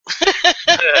consulting.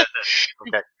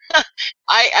 Okay.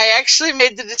 I actually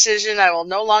made the decision I will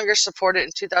no longer support it in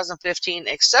 2015,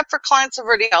 except for clients I've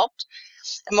already helped.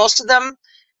 And most of them,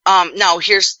 now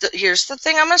here's the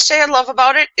thing I'm going to say I love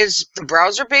about it is the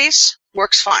browser base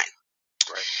works fine.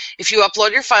 Right. If you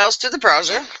upload your files to the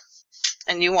browser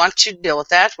and you want to deal with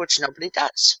that, which nobody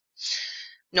does.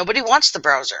 Nobody wants the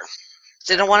browser.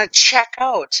 They don't want to check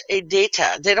out a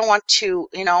data. They don't want to,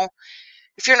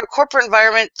 if you're in a corporate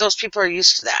environment, those people are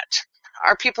used to that.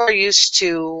 Our people are used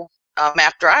to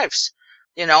map drives,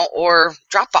 or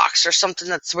Dropbox or something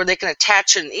that's where they can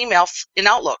attach an email in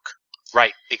Outlook.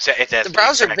 Right. Exactly. The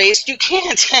browser-based, you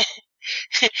can't.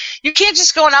 You can't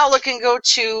just go in Outlook and go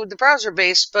to the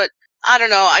browser-based, but I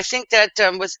don't know. I think that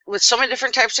with so many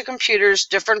different types of computers,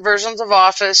 different versions of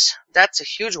Office, that's a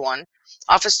huge one.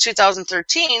 Office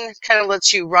 2013 kind of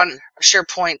lets you run a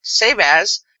SharePoint save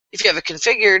as if you have it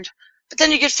configured, but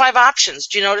then you get 5 options.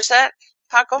 Do you notice that,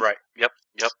 Paco? Right. Yep.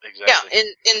 Exactly. Yeah.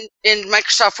 In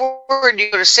Microsoft Word,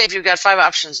 you go to save, you've got 5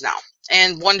 options now,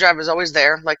 and OneDrive is always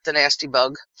there, like the nasty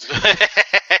bug.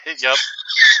 Yep.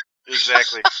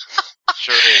 Exactly.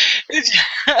 Sure is.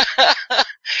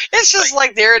 It's just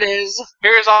like, there it is.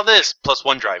 Here's all this plus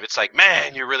OneDrive. It's like,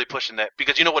 man, you're really pushing that,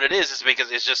 because you know what it is? It's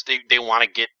because it's just they want to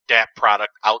get that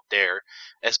product out there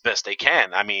as best they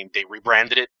can. I mean, they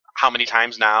rebranded it how many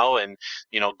times now, and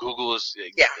Google is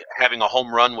having a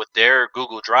home run with their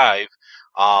Google Drive,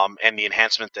 and the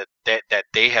enhancement that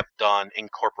they have done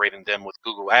incorporating them with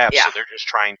Google Apps. Yeah. So they're just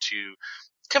trying to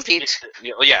compete.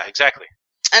 Yeah, exactly.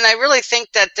 And I really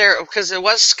think that because it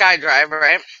was SkyDrive,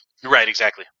 right? Right,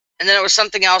 exactly. And then it was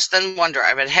something else, then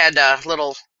OneDrive. It had a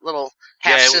little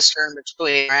half-sister in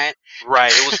between, right?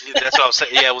 Right. It was. That's what I was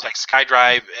saying. Yeah, it was like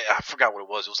SkyDrive. I forgot what it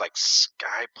was. It was like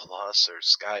Sky Plus or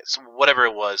Sky, whatever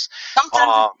it was.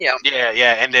 Sometimes, yeah.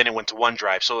 Yeah. And then it went to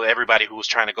OneDrive. So everybody who was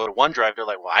trying to go to OneDrive, they're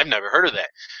like, well, I've never heard of that.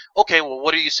 Okay, well,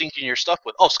 what are you syncing your stuff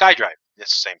with? Oh, SkyDrive.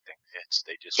 It's the same thing.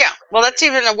 They just. Yeah. Well, that's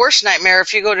even a worse nightmare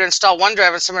if you go to install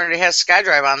OneDrive and somebody has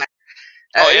SkyDrive on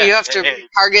there. You have to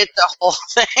target the whole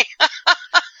thing.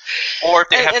 Or if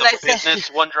they have the business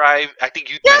OneDrive, I think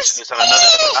you mentioned this on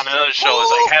another show.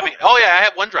 It's like having, I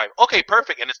have OneDrive. Okay,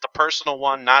 perfect, and it's the personal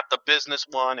one, not the business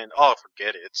one, and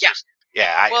forget it. It's just,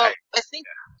 I think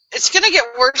it's going to get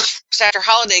worse after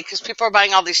holiday because people are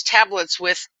buying all these tablets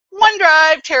with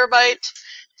OneDrive terabyte,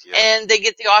 and they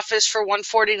get the Office for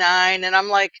 $149, and I'm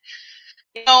like,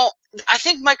 I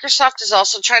think Microsoft is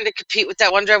also trying to compete with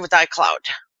that OneDrive with iCloud.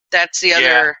 That's the other.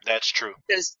 Yeah, that's true.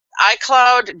 Because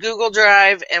iCloud, Google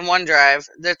Drive, and OneDrive,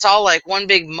 that's all like one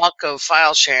big muck of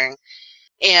file sharing.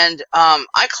 And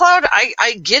iCloud,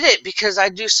 I get it because I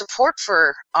do support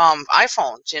for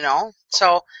iPhones,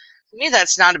 So to me,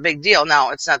 that's not a big deal. Now,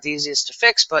 it's not the easiest to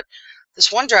fix, but this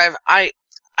OneDrive, I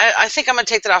think I'm going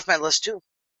to take that off my list too.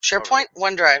 SharePoint,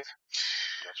 OneDrive.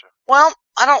 Gotcha. Well,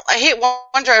 I hate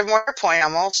OneDrive more than SharePoint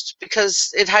almost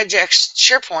because it hijacks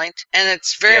SharePoint and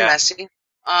it's very messy.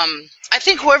 I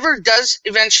think whoever does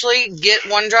eventually get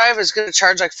OneDrive is going to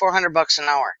charge like $400 an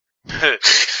hour.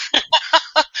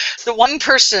 The one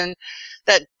person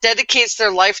that dedicates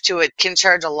their life to it can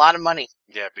charge a lot of money.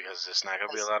 Yeah, because it's not going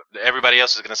to be a lot. Everybody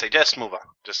else is going to say, just move on.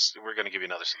 We're going to give you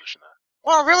another solution.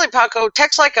 Well, really, Paco,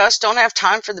 techs like us don't have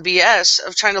time for the BS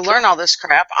of trying to learn all this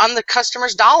crap on the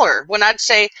customer's dollar. When I'd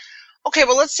say, okay,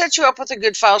 well, let's set you up with a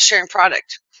good file sharing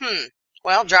product.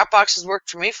 Well, Dropbox has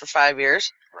worked for me for 5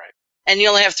 years. Right. And you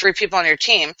only have 3 people on your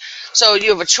team. So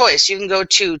you have a choice. You can go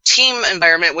to team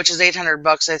environment, which is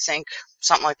 $800, I think.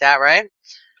 Something like that, right?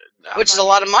 Which is a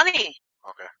lot of money.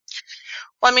 Okay.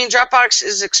 Well, I mean, Dropbox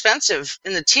is expensive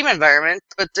in the team environment,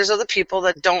 but there's other people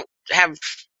that don't have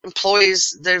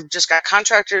employees. They've just got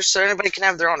contractors, so anybody can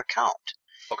have their own account.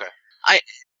 Okay.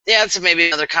 It's maybe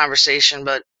another conversation,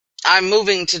 but I'm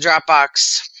moving to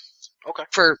Dropbox. Okay.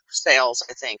 For sales,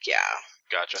 I think, yeah.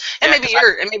 Gotcha. And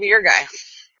maybe your guy.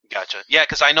 Gotcha. Yeah,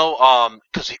 because I know,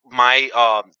 because my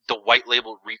the white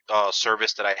label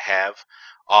service that I have,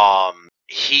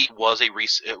 he was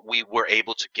we were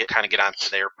able to get onto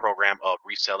their program of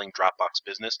reselling Dropbox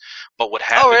Business. But what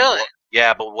happened? Oh, really?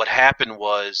 But what happened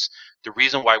was the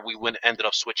reason why we ended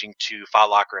up switching to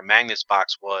FileLocker and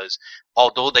MagnusBox was,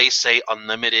 although they say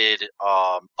unlimited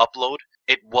upload,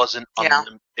 it wasn't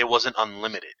it wasn't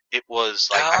unlimited. It was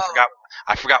like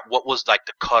I forgot what was like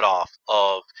the cutoff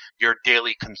of your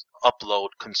daily upload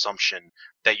consumption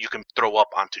that you can throw up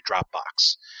onto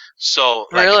Dropbox. So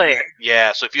really,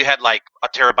 so if you had like a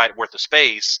terabyte worth of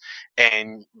space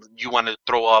and you want to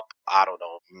throw up, I don't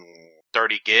know,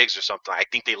 30 gigs or something, I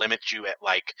think they limit you at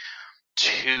like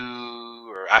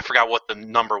 2, or I forgot what the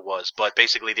number was, but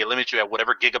basically they limit you at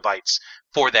whatever gigabytes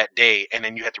for that day, and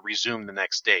then you have to resume the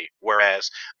next day. Whereas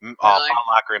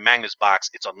FileLocker and MagnusBox,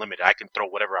 it's unlimited. I can throw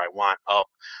whatever I want up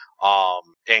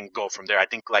and go from there. I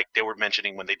think like they were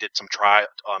mentioning when they did some trial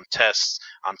tests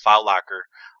on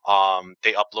FileLocker,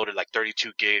 they uploaded like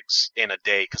 32 gigs in a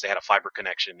day because they had a fiber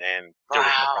connection, and there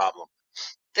was no problem.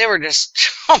 They were just,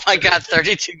 oh my God,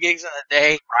 32 gigs in a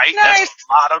day. Right? Nice. That's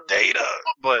a lot of data.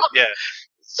 But yeah.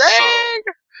 Dang.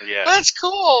 So, yeah. That's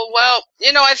cool. Well,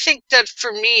 I think that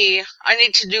for me, I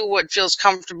need to do what feels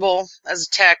comfortable as a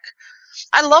tech.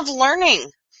 I love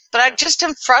learning, but I just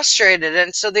am frustrated.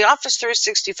 And so the Office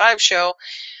 365 show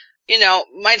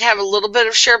might have a little bit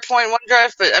of SharePoint,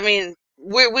 OneDrive, but I mean,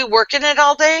 we work in it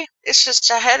all day. It's just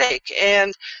a headache.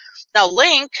 And now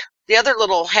Link, the other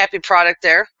little happy product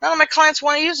there, none of my clients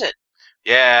want to use it.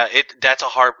 Yeah, that's a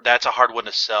hard one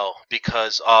to sell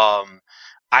because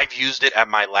I've used it at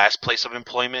my last place of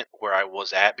employment where I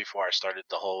was at before I started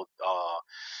the whole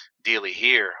dealy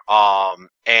here.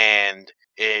 And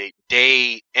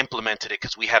they implemented it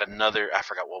because we had another, I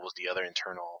forgot what was the other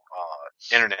internal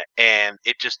internet, and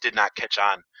it just did not catch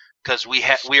on because we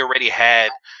already had,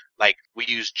 like, we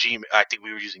used I think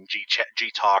we were using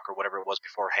G Talk or whatever it was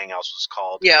before Hangouts was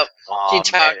called. Yep, G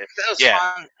Talk. That was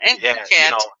fun. And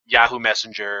yeah, Yahoo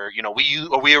Messenger.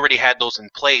 We already had those in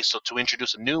place. So to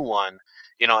introduce a new one,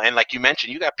 and like you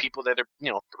mentioned, you got people that are,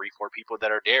 3-4 people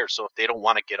that are there. So if they don't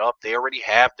want to get up, they already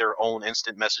have their own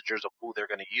instant messengers of who they're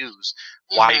going to use.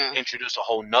 Why introduce a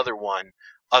whole nother one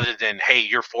other than, hey,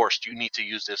 you're forced, you need to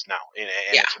use this now? And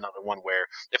it's another one where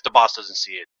if the boss doesn't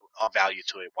see it, a value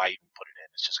to it, why even put it in?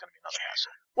 It's just going to be another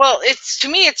hassle. Well, to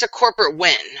me, it's a corporate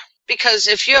win, because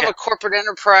if you have a corporate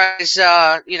enterprise,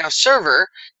 server,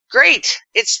 great.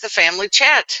 It's the family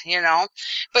chat,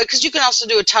 but because you can also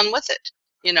do a ton with it.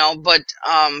 But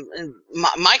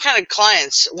my kind of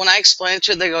clients, when I explain it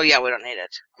to them, they go, yeah, we don't need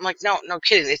it. I'm like, no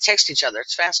kidding. They text each other.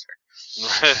 It's faster.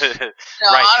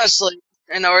 Right. Honestly,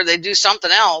 or they do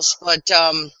something else. But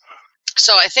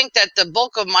so I think that the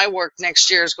bulk of my work next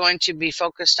year is going to be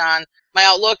focused on my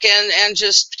Outlook and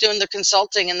just doing the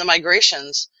consulting and the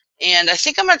migrations. And I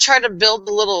think I'm going to try to build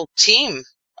a little team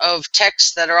of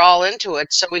techs that are all into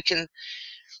it so we can,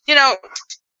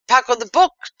 Paco, the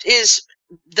book is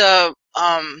the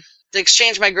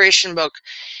Exchange migration book.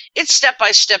 It's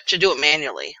step-by-step to do it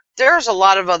manually. There's a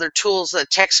lot of other tools that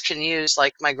techs can use,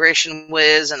 like Migration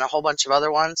Wiz and a whole bunch of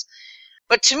other ones.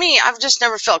 But to me, I've just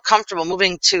never felt comfortable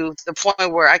moving to the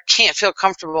point where I can't feel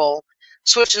comfortable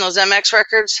switching those MX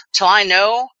records till I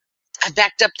know I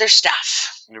backed up their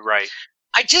stuff. Right.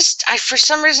 I for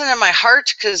some reason in my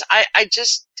heart, because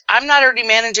I'm not already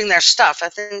managing their stuff. I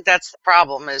think that's the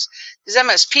problem, is these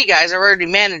MSP guys are already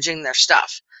managing their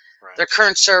stuff. Right. Their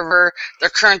current server, their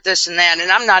current this and that,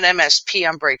 and I'm not MSP,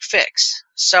 I'm break fix.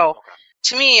 So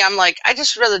to me, I'm like, I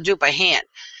just rather do it by hand.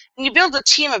 And you build a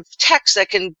team of techs that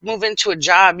can move into a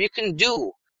job. You can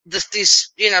do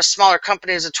these, smaller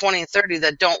companies of 20 and 30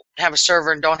 that don't have a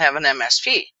server and don't have an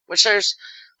MSP, which there's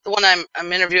the one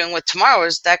I'm interviewing with tomorrow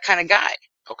is that kind of guy.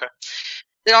 Okay.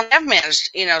 They don't have managed,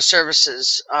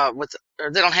 services or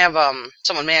they don't have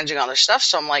someone managing all their stuff.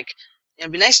 So I'm like,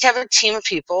 it'd be nice to have a team of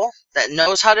people that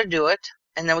knows how to do it,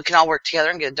 and then we can all work together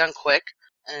and get it done quick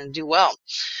and do well.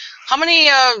 How many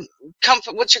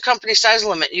what's your company size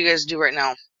limit you guys do right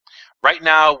now? Right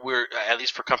now, we're, at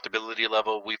least for comfortability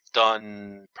level, we've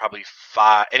done probably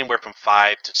anywhere from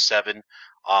 5 to 7.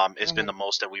 It's been the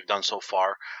most that we've done so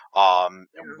far.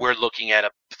 We're looking at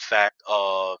a fact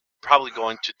of probably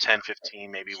going to 10,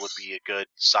 15 maybe would be a good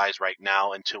size right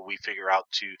now until we figure out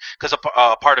because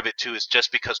a part of it too is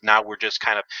just because now we're just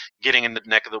kind of getting in the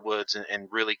neck of the woods and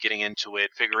really getting into it,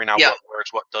 figuring out what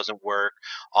works, what doesn't work,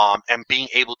 and being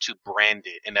able to brand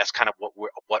it. And that's kind of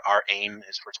what our aim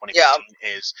is for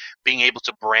 2015 is being able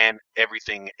to brand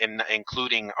everything,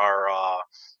 including our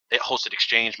hosted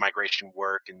Exchange migration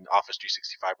work and Office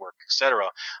 365 work, etc.,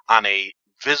 on a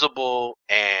visible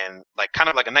and kind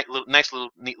of like a neat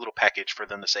little package for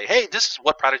them to say, hey, this is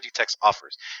what Prodigy Text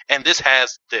offers, and this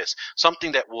has this,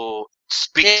 something that will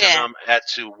speak to them as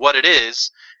to what it is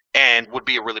and would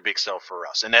be a really big sell for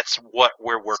us. And that's what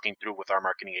we're working through with our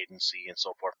marketing agency and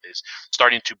so forth, is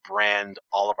starting to brand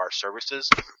all of our services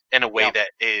in a way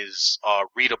that is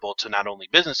readable to not only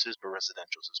businesses but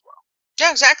residentials as well.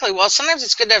 Yeah, exactly. Well, sometimes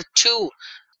it's good to have two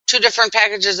different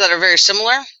packages that are very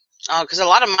similar, because a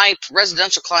lot of my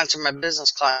residential clients are my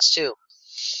business clients too.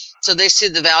 So they see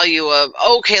the value of,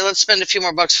 okay, let's spend a few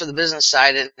more bucks for the business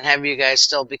side and have you guys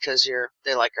still because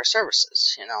they like our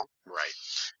services, Right.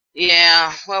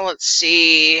 Yeah, well, let's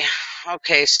see.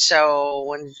 Okay, so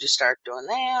when did you start doing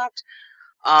that?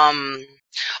 I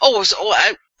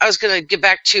was going to get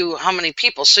back to how many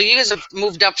people. So you guys have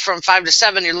moved up from 5 to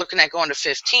 7. You're looking at going to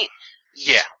 15.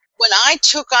 Yeah. When I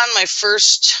took on my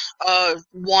first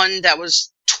one that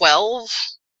was 12,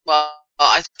 well,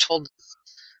 I told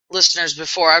listeners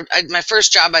before, my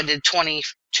first job I did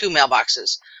 22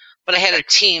 mailboxes, but I had a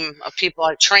team of people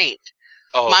I trained.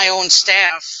 My own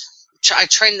staff, I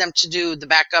trained them to do the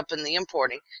backup and the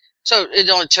importing. So it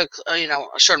only took a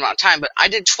short amount of time, but I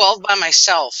did 12 by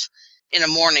myself in a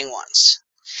morning once.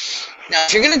 Now,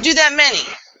 if you're going to do that many,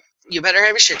 you better have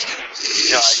your shit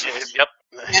together. Yep.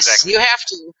 Yes, exactly. You have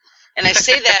to. And I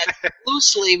say that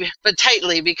loosely but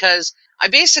tightly because I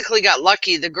basically got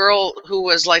lucky. The girl who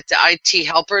was like the IT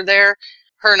helper there,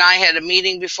 her and I had a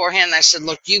meeting beforehand. And I said,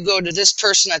 look, you go to this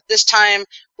person at this time.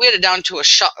 We had it down to a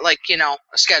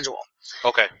schedule.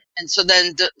 Okay. And so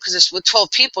then, because it's with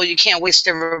 12 people, you can't waste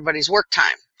everybody's work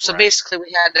time. So basically,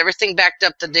 we had everything backed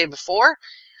up the day before.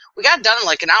 We got done in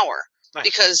like an hour. Nice.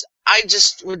 Because I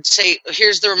just would say,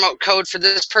 here's the remote code for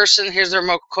this person, here's the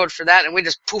remote code for that, and we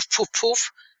just poof, poof,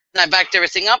 poof. And I backed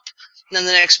everything up. And then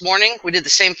the next morning, we did the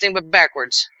same thing but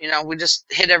backwards. We just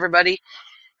hit everybody.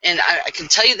 And I can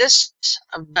tell you this,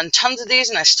 I've done tons of these,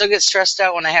 and I still get stressed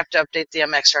out when I have to update the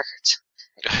MX records.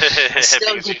 I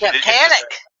still get that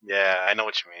panic. Yeah, I know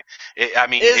what you mean.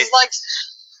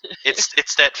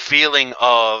 It's that feeling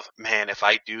of, man, if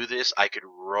I do this, I could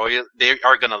they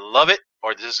are gonna love it,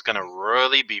 or this is gonna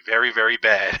really be very, very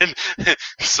bad.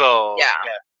 So yeah,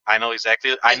 I know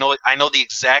exactly. I know the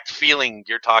exact feeling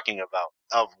you're talking about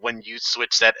of when you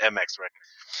switch that MX record.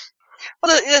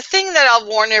 Well, the thing that I'll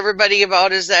warn everybody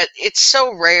about is that it's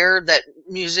so rare that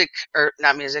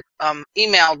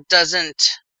email doesn't.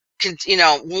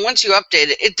 Once you update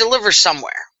it, it delivers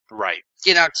somewhere. Right.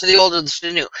 To the old or to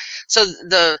the new. So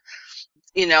the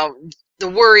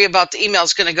worry about the email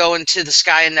is going to go into the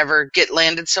sky and never get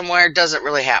landed somewhere doesn't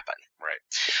really happen. Right.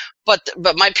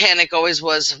 But my panic always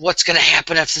was, what's going to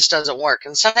happen if this doesn't work?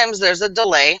 And sometimes there's a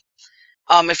delay.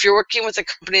 If you're working with a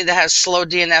company that has slow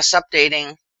DNS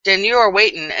updating, then you are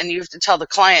waiting, and you have to tell the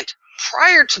client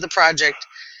prior to the project,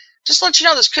 just let you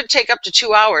know this could take up to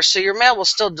 2 hours, so your mail will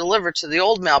still deliver to the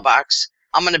old mailbox.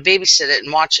 I'm going to babysit it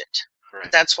and watch it.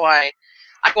 Right. That's why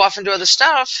I go off and do other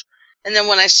stuff, and then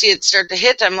when I see it start to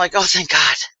hit, I'm like, oh, thank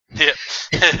God. Yeah.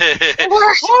 It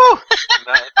worked.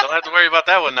 Don't have to worry about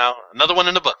that one now. Another one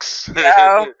in the books.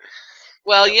 No.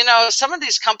 Well, some of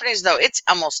these companies, though, it's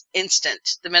almost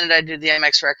instant the minute I do the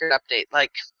MX record update.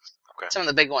 Like some of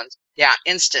the big ones. Yeah,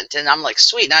 instant. And I'm like,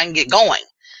 sweet, I can get going.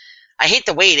 I hate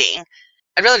the waiting.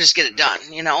 I'd rather just get it done,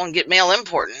 and get mail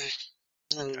important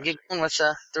and get going with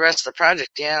the rest of the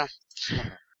project, yeah.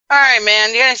 All right,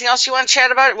 man. You got anything else you want to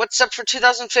chat about? What's up for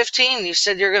 2015? You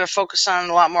said you're going to focus on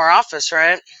a lot more Office,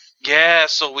 right? Yeah,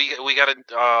 so we got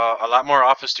a lot more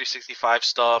Office 365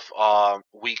 stuff.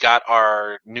 We got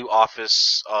our new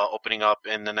office opening up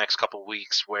in the next couple of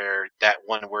weeks, where that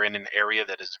one we're in an area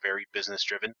that is very business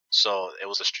driven. So it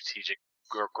was a strategic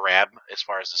grab as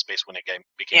far as the space when it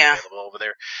became available over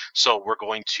there. So we're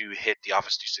going to hit the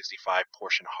Office 365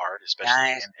 portion hard,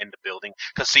 especially in the building.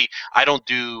 Because see, I don't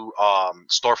do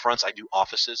storefronts. I do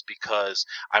offices because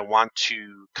I want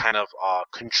to kind of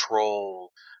control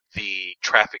the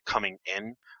traffic coming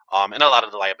in, and a lot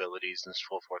of the liabilities and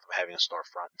so forth of having a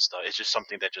storefront and stuff. It's just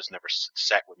something that just never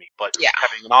sat with me. But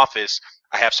having an office,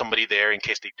 I have somebody there in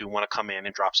case they do want to come in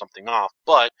and drop something off.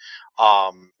 But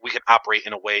we can operate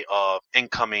in a way of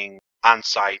incoming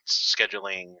on-site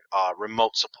scheduling,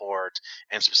 remote support,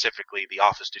 and specifically the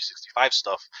Office 365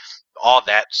 stuff. All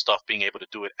that stuff, being able to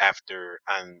do it after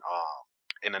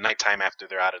in the nighttime after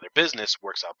they're out of their business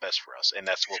works out best for us, and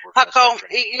that's what we're Paco,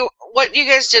 what you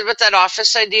guys did with that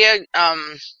office idea,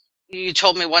 you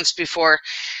told me once before.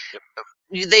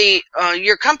 Yep.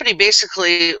 Your company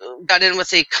basically got in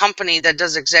with a company that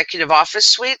does executive office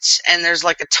suites, and there's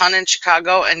like a ton in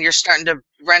Chicago, and you're starting to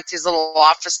rent these little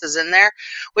offices in there,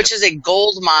 which is a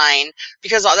gold mine,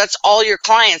 because that's all your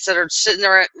clients that are sitting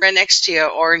there right next to you,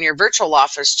 or in your virtual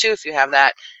office too, if you have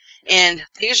that. And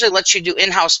they usually let you do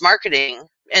in-house marketing,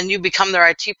 and you become their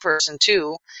IT person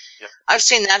too. Yep. I've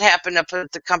seen that happen up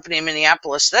at the company in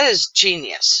Minneapolis. That is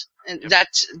genius. And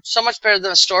that's so much better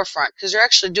than a storefront, because you're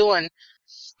actually doing,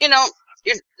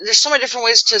 there's so many different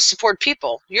ways to support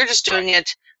people. You're just doing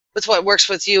it with what works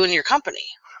with you and your company,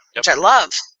 which I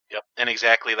love. Yep, and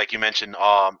exactly like you mentioned,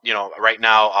 right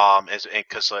now,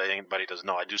 because anybody doesn't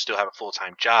know, I do still have a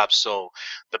full-time job. So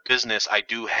the business, I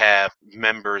do have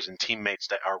members and teammates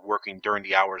that are working during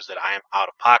the hours that I am out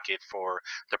of pocket for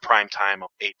the prime time of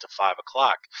 8 to 5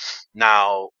 o'clock.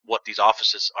 Now, what these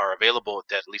offices are available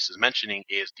that Lisa's mentioning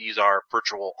is these are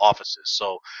virtual offices.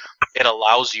 So it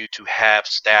allows you to have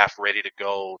staff ready to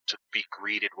go to be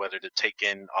greeted, whether to take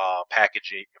in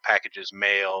packages,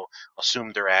 mail,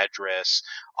 assume their address,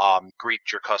 greet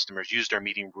your customers, use their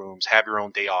meeting rooms, have your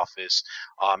own day office,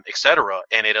 etc.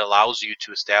 And it allows you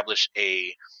to establish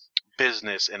a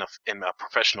business in a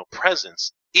professional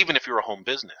presence, even if you're a home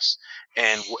business.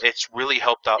 And it's really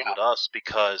helped out with us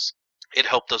because it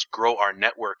helped us grow our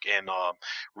network, and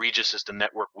Regis is the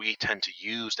network we tend to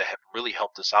use that have really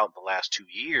helped us out in the last 2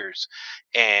 years.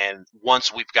 And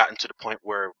once we've gotten to the point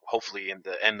where hopefully in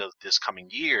the end of this coming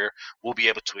year, we'll be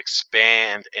able to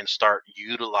expand and start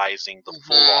utilizing the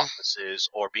full offices,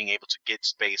 or being able to get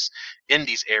space in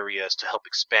these areas to help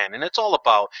expand. And it's all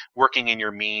about working in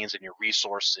your means and your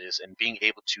resources and being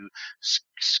able to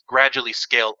gradually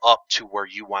scale up to where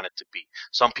you want it to be.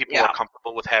 Some people are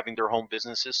comfortable with having their home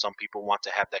businesses. Some people want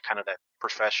to have that kind of that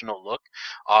professional look.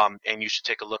 And you should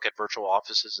take a look at virtual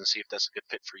offices and see if that's a good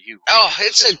fit for you. Oh,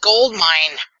 it's a gold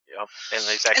mine. Yeah, and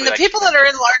exactly. And the people that are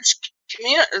in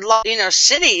large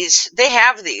cities, they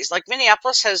have these. Like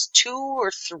Minneapolis has 2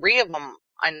 or 3 of them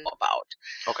I know about.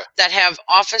 Okay. That have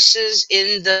offices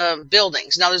in the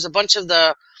buildings. Now there's a bunch of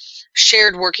the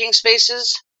shared working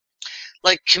spaces,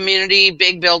 like community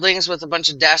big buildings with a bunch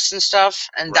of desks and stuff,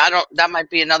 and that might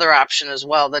be another option as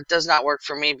well. That does not work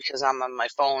for me because I'm on my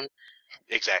phone.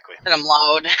 Exactly. And I'm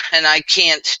loud, and I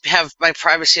can't have my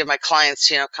privacy of my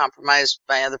clients, compromised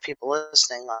by other people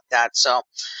listening like that. So,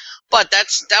 but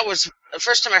that was the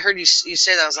first time I heard you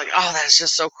say that. I was like, oh, that's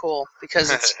just so cool,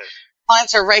 because it's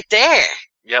clients are right there.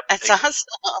 Yep. That's awesome.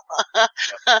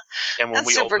 Yep. And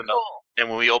that's super cool. And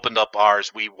when we opened up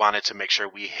ours, we wanted to make sure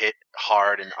we hit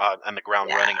hard and on the ground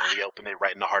running, and we opened it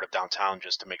right in the heart of downtown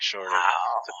just to make sure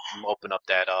to open up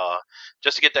that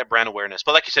just to get that brand awareness.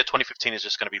 But like you said, 2015 is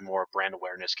just going to be more brand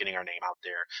awareness, getting our name out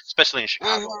there, especially in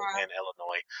Chicago and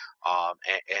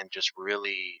Illinois, and just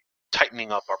really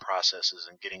tightening up our processes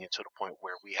and getting it to the point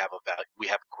where we have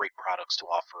great products to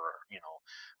offer,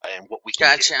 and what we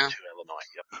can get to Illinois.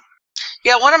 Yep.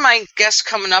 Yeah, one of my guests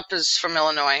coming up is from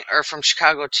Illinois, or from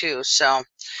Chicago too. So,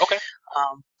 okay.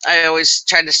 I always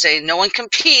try to say no one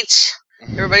competes.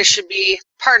 Everybody should be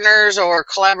partners or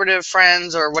collaborative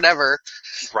friends or whatever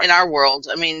in our world.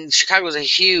 I mean, Chicago's a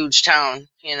huge town,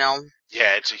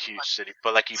 Yeah, it's a huge city,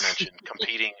 but like you mentioned,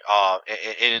 competing,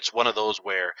 and it's one of those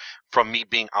where, from me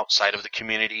being outside of the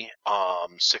community,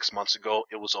 6 months ago,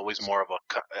 it was always more of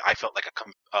I felt like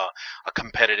a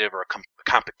competitive or a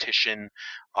competition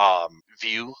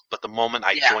view. But the moment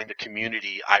I joined the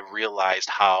community, I realized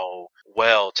how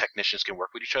well technicians can work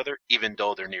with each other, even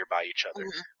though they're nearby each other.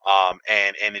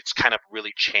 And it's kind of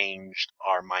really changed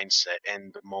our mindset.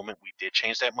 And the moment we did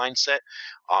change that mindset,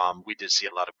 we did see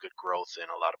a lot of good growth and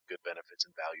a lot of good benefits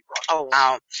and value brought to us. Oh,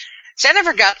 wow. See, I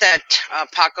never got that,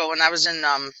 Paco, when I was in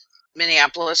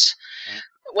Minneapolis.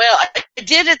 Well, I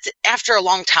did it after a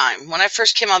long time. When I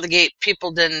first came out of the gate,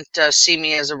 people didn't see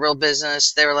me as a real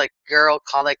business. They were like, girl,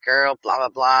 call that girl, blah, blah,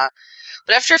 blah.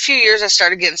 But after a few years, I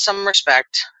started getting some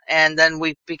respect, and then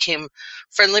we became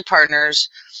friendly partners.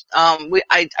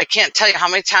 I can't tell you how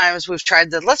many times we've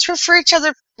tried let's refer each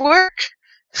other work,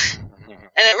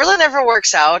 and it really never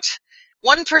works out.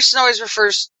 One person always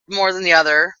refers more than the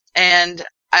other, and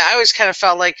I always kind of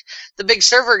felt like the big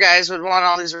server guys would want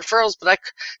all these referrals, but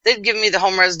they'd give me the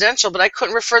home residential, but I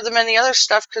couldn't refer them any other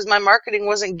stuff because my marketing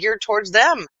wasn't geared towards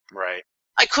them. Right.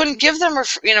 I couldn't give them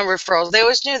referrals. They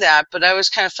always knew that, but I always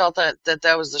kind of felt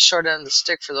that was the short end of the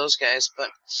stick for those guys. But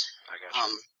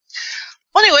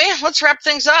well, anyway, let's wrap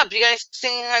things up. You guys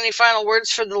any final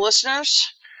words for the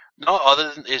listeners? No,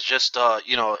 other than it's just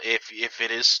if it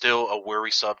is still a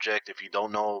worry subject, if you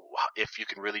don't know if you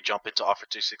can really jump into Offer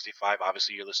 365,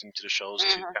 obviously you're listening to the shows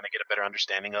to kind of get a better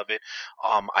understanding of it.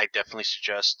 I definitely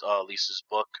suggest Lisa's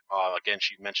book. Again,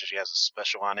 she mentioned she has a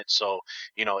special on it, so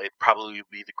it probably would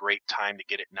be the great time to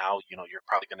get it now. You're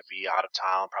probably going to be out of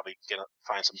town, probably gonna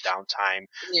find some downtime.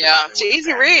 Yeah, it's an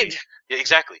easy read. Yeah,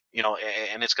 exactly.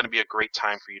 And it's going to be a great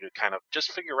time for you to kind of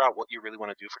just figure out what you really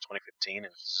want to do for 2015, and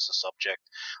if this is a subject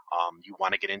you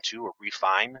want to get into or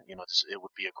refine, it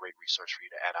would be a great resource for you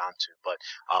to add on to. But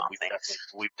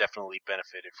we've definitely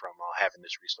benefited from having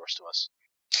this resource to us.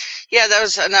 Yeah, that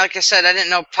was, like I said, I didn't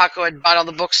know Paco had bought all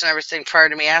the books and everything prior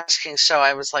to me asking, so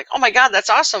I was like, oh my God, that's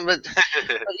awesome. But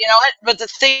you know what? But the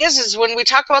thing is when we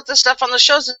talk about this stuff on the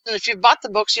shows, and if you've bought the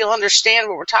books, you'll understand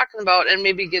what we're talking about, and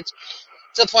maybe get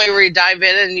to the point where you dive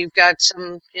in and you've got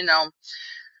some,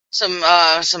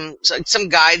 some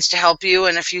guides to help you.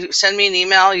 And if you send me an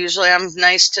email, usually I'm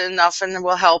nice enough and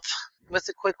will help with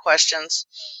the quick questions.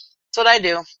 That's what I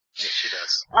do. Yes, she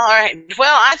does. All right.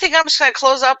 Well, I think I'm just going to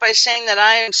close up by saying that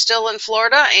I am still in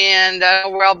Florida, and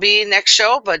where I'll be next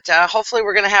show, but hopefully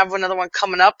we're going to have another one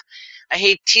coming up. I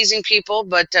hate teasing people,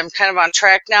 but I'm kind of on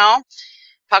track now.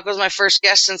 Paco's my first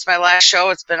guest since my last show.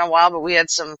 It's been a while, but we had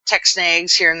some tech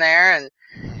snags here and there, and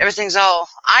everything's I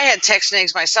had tech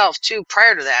snags myself, too,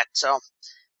 prior to that.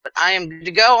 But I am good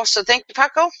to go. So thank you,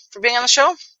 Paco, for being on the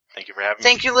show. Thank you for having me.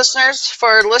 Thank you, listeners,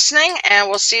 for listening, and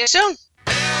we'll see you soon.